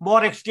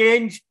 more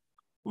exchange.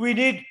 We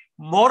need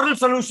moral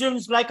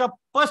solutions like a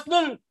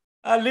personal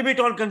limit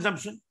on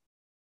consumption.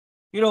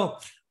 You know,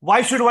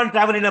 why should one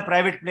travel in a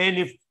private plane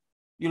if,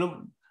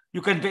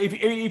 you can,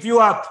 if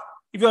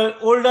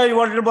you're older, you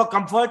want a little more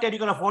comfort and you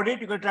can afford it,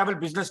 you can travel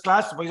business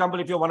class. For example,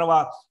 if you're one of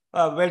our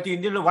wealthy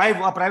Indians, why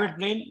a private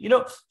plane?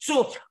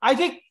 So I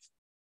think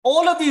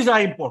all of these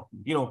are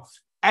important,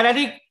 and I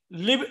think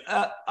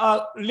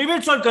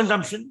limits on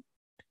consumption,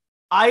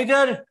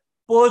 either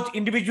posed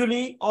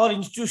individually or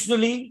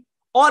institutionally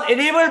or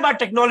enabled by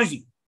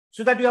technology,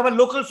 so that you have a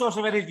local source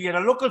of energy and a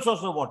local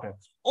source of water.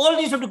 All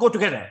these have to go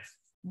together.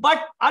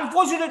 But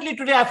unfortunately,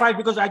 today I find,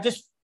 because I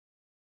just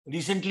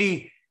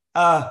recently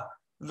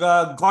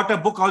got a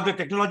book called The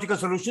Technological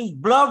Solutions,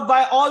 blogged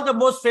by all the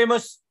most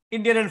famous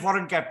Indian and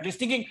foreign capitalists,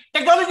 thinking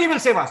technology will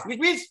save us, which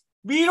means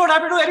we don't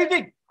have to do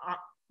anything.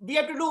 we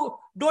have to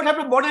don't have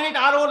to moderate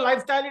our own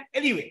lifestyle in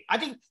any way. I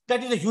think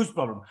that is a huge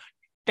problem.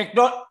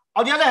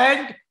 On the other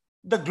hand,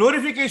 the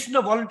glorification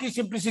of voluntary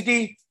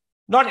simplicity,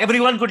 not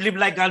everyone could live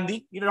like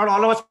Gandhi. Not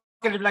all of us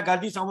can live like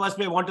Gandhi. Some of us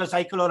may want a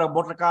cycle or a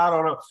motor car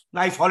or a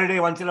nice holiday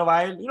once in a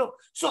while.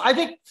 So I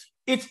think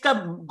it's the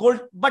goal.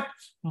 But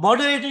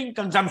moderating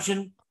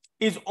consumption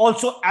is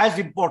also as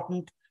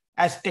important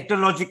as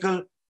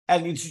technological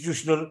and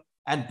institutional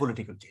and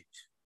political change.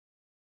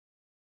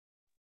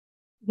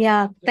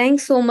 Yeah,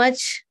 thanks so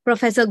much,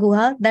 Professor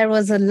Guha. That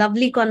was a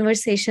lovely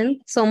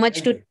conversation. So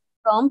much to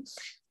from.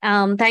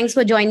 Thanks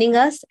for joining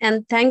us,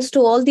 and thanks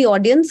to all the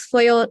audience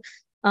for your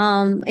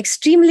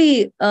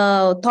extremely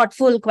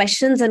thoughtful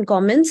questions and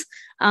comments.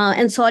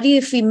 And sorry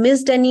if we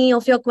missed any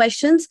of your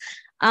questions.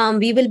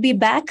 We will be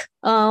back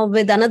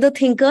with another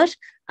thinker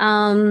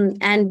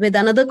and with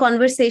another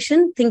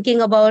conversation,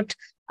 thinking about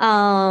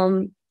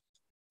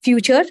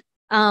future,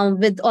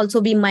 with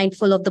also be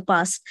mindful of the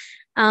past.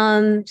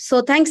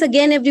 So thanks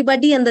again,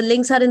 everybody. And the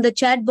links are in the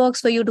chat box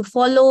for you to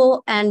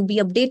follow and be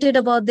updated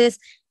about this.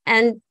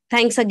 And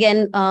thanks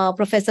again,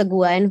 Professor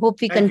Guha, and hope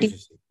we continue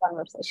the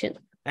conversation.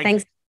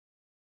 Thanks.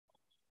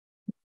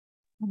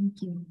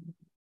 Thank you.